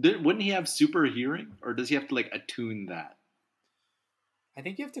 Wouldn't he have super hearing, or does he have to like attune that? I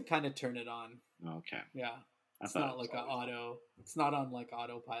think you have to kind of turn it on. Okay. Yeah. I It's thought not it was like always- auto. It's not on like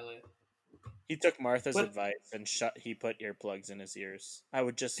autopilot. he took Martha's But- advice and he put earplugs in his ears. I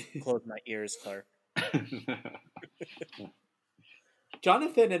would just close my ears, Clark.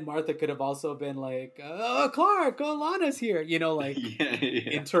 Jonathan and Martha could have also been like, Clark, Lana's here. Like yeah.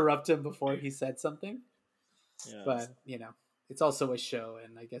 interrupt him before he said something. Yeah. But, it's also a show,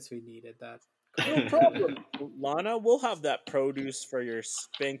 and I guess we needed that. No problem, Lana. We'll have that produce for your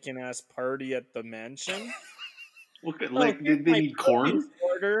spanking ass party at the mansion. Like, did they need corn?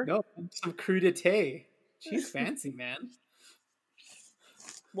 Order. No, some crudité. She's fancy, man.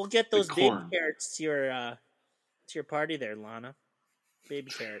 We'll get those baby corn. carrots to your party there, Lana.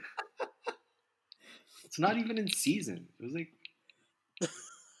 Baby carrot. It's not even in season. It was like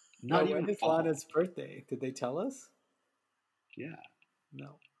not When even is fall. Lana's birthday? Did they tell us? Yeah.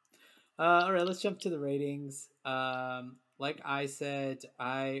 No. All right, let's jump to the ratings. Like I said,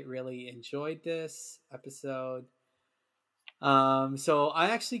 I really enjoyed this episode. So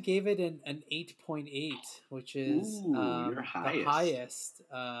I actually gave it an 8.8, which is Ooh, your the highest. highest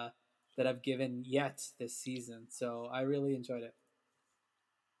that I've given yet this season. So I really enjoyed it.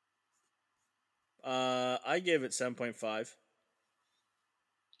 I gave it 7.5.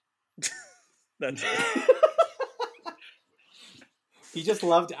 That's it. He just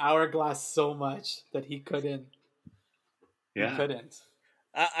loved Hourglass so much that he couldn't. Yeah. He couldn't.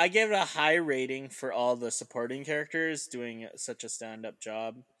 I gave it a high rating for all the supporting characters doing such a stand-up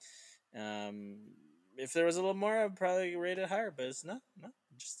job. If there was a little more, I'd probably rate it higher, but it's not.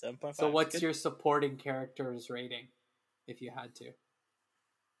 Just 7.5. So what's Good. your supporting characters rating, if you had to?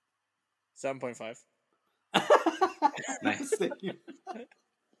 7.5. Nice.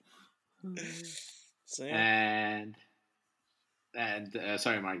 So yeah. And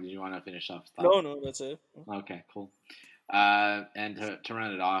sorry, Mark, did you want to finish off? No, that's it. Okay, cool. And to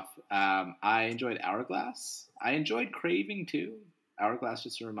run it off, I enjoyed Hourglass. I enjoyed Craving too. Hourglass,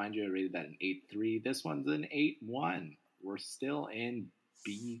 just to remind you, I rated that an 8.3. This one's an 8.1. We're still in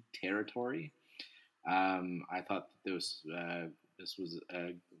B territory. I thought this was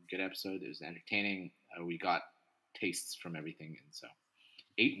a good episode. It was entertaining. We got tastes from everything, and so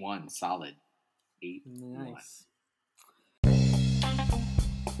 8.1, solid. 8.1. Nice.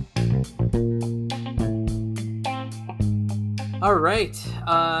 All right.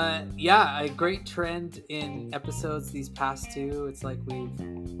 A great trend in episodes these past two. It's like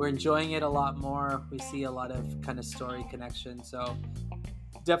we're enjoying it a lot more. We see a lot of kind of story connection. So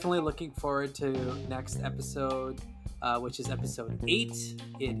definitely looking forward to next episode, which is episode 8.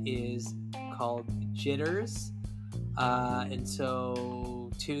 It is called Jitters. And so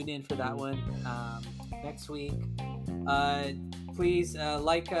tune in for that one next week. Please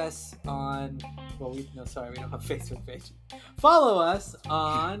like us on... we don't have a Facebook page. Follow us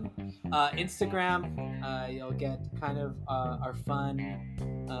on Instagram. You'll get kind of our fun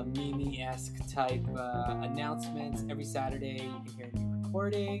meme-esque type announcements every Saturday. You can hear a new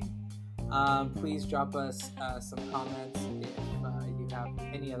recording. Please drop us some comments if you have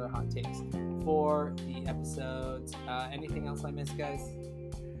any other hot takes for the episodes. Anything else I missed, guys?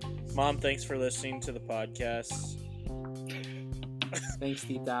 Mom, thanks for listening to the podcast. Thanks,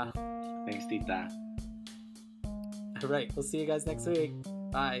 Tita. Thanks, Tita. All right, we'll see you guys next week.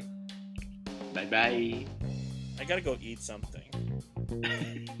 Bye. Bye-bye. I gotta go eat something.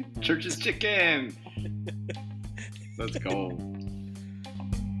 Church's chicken. Let's go.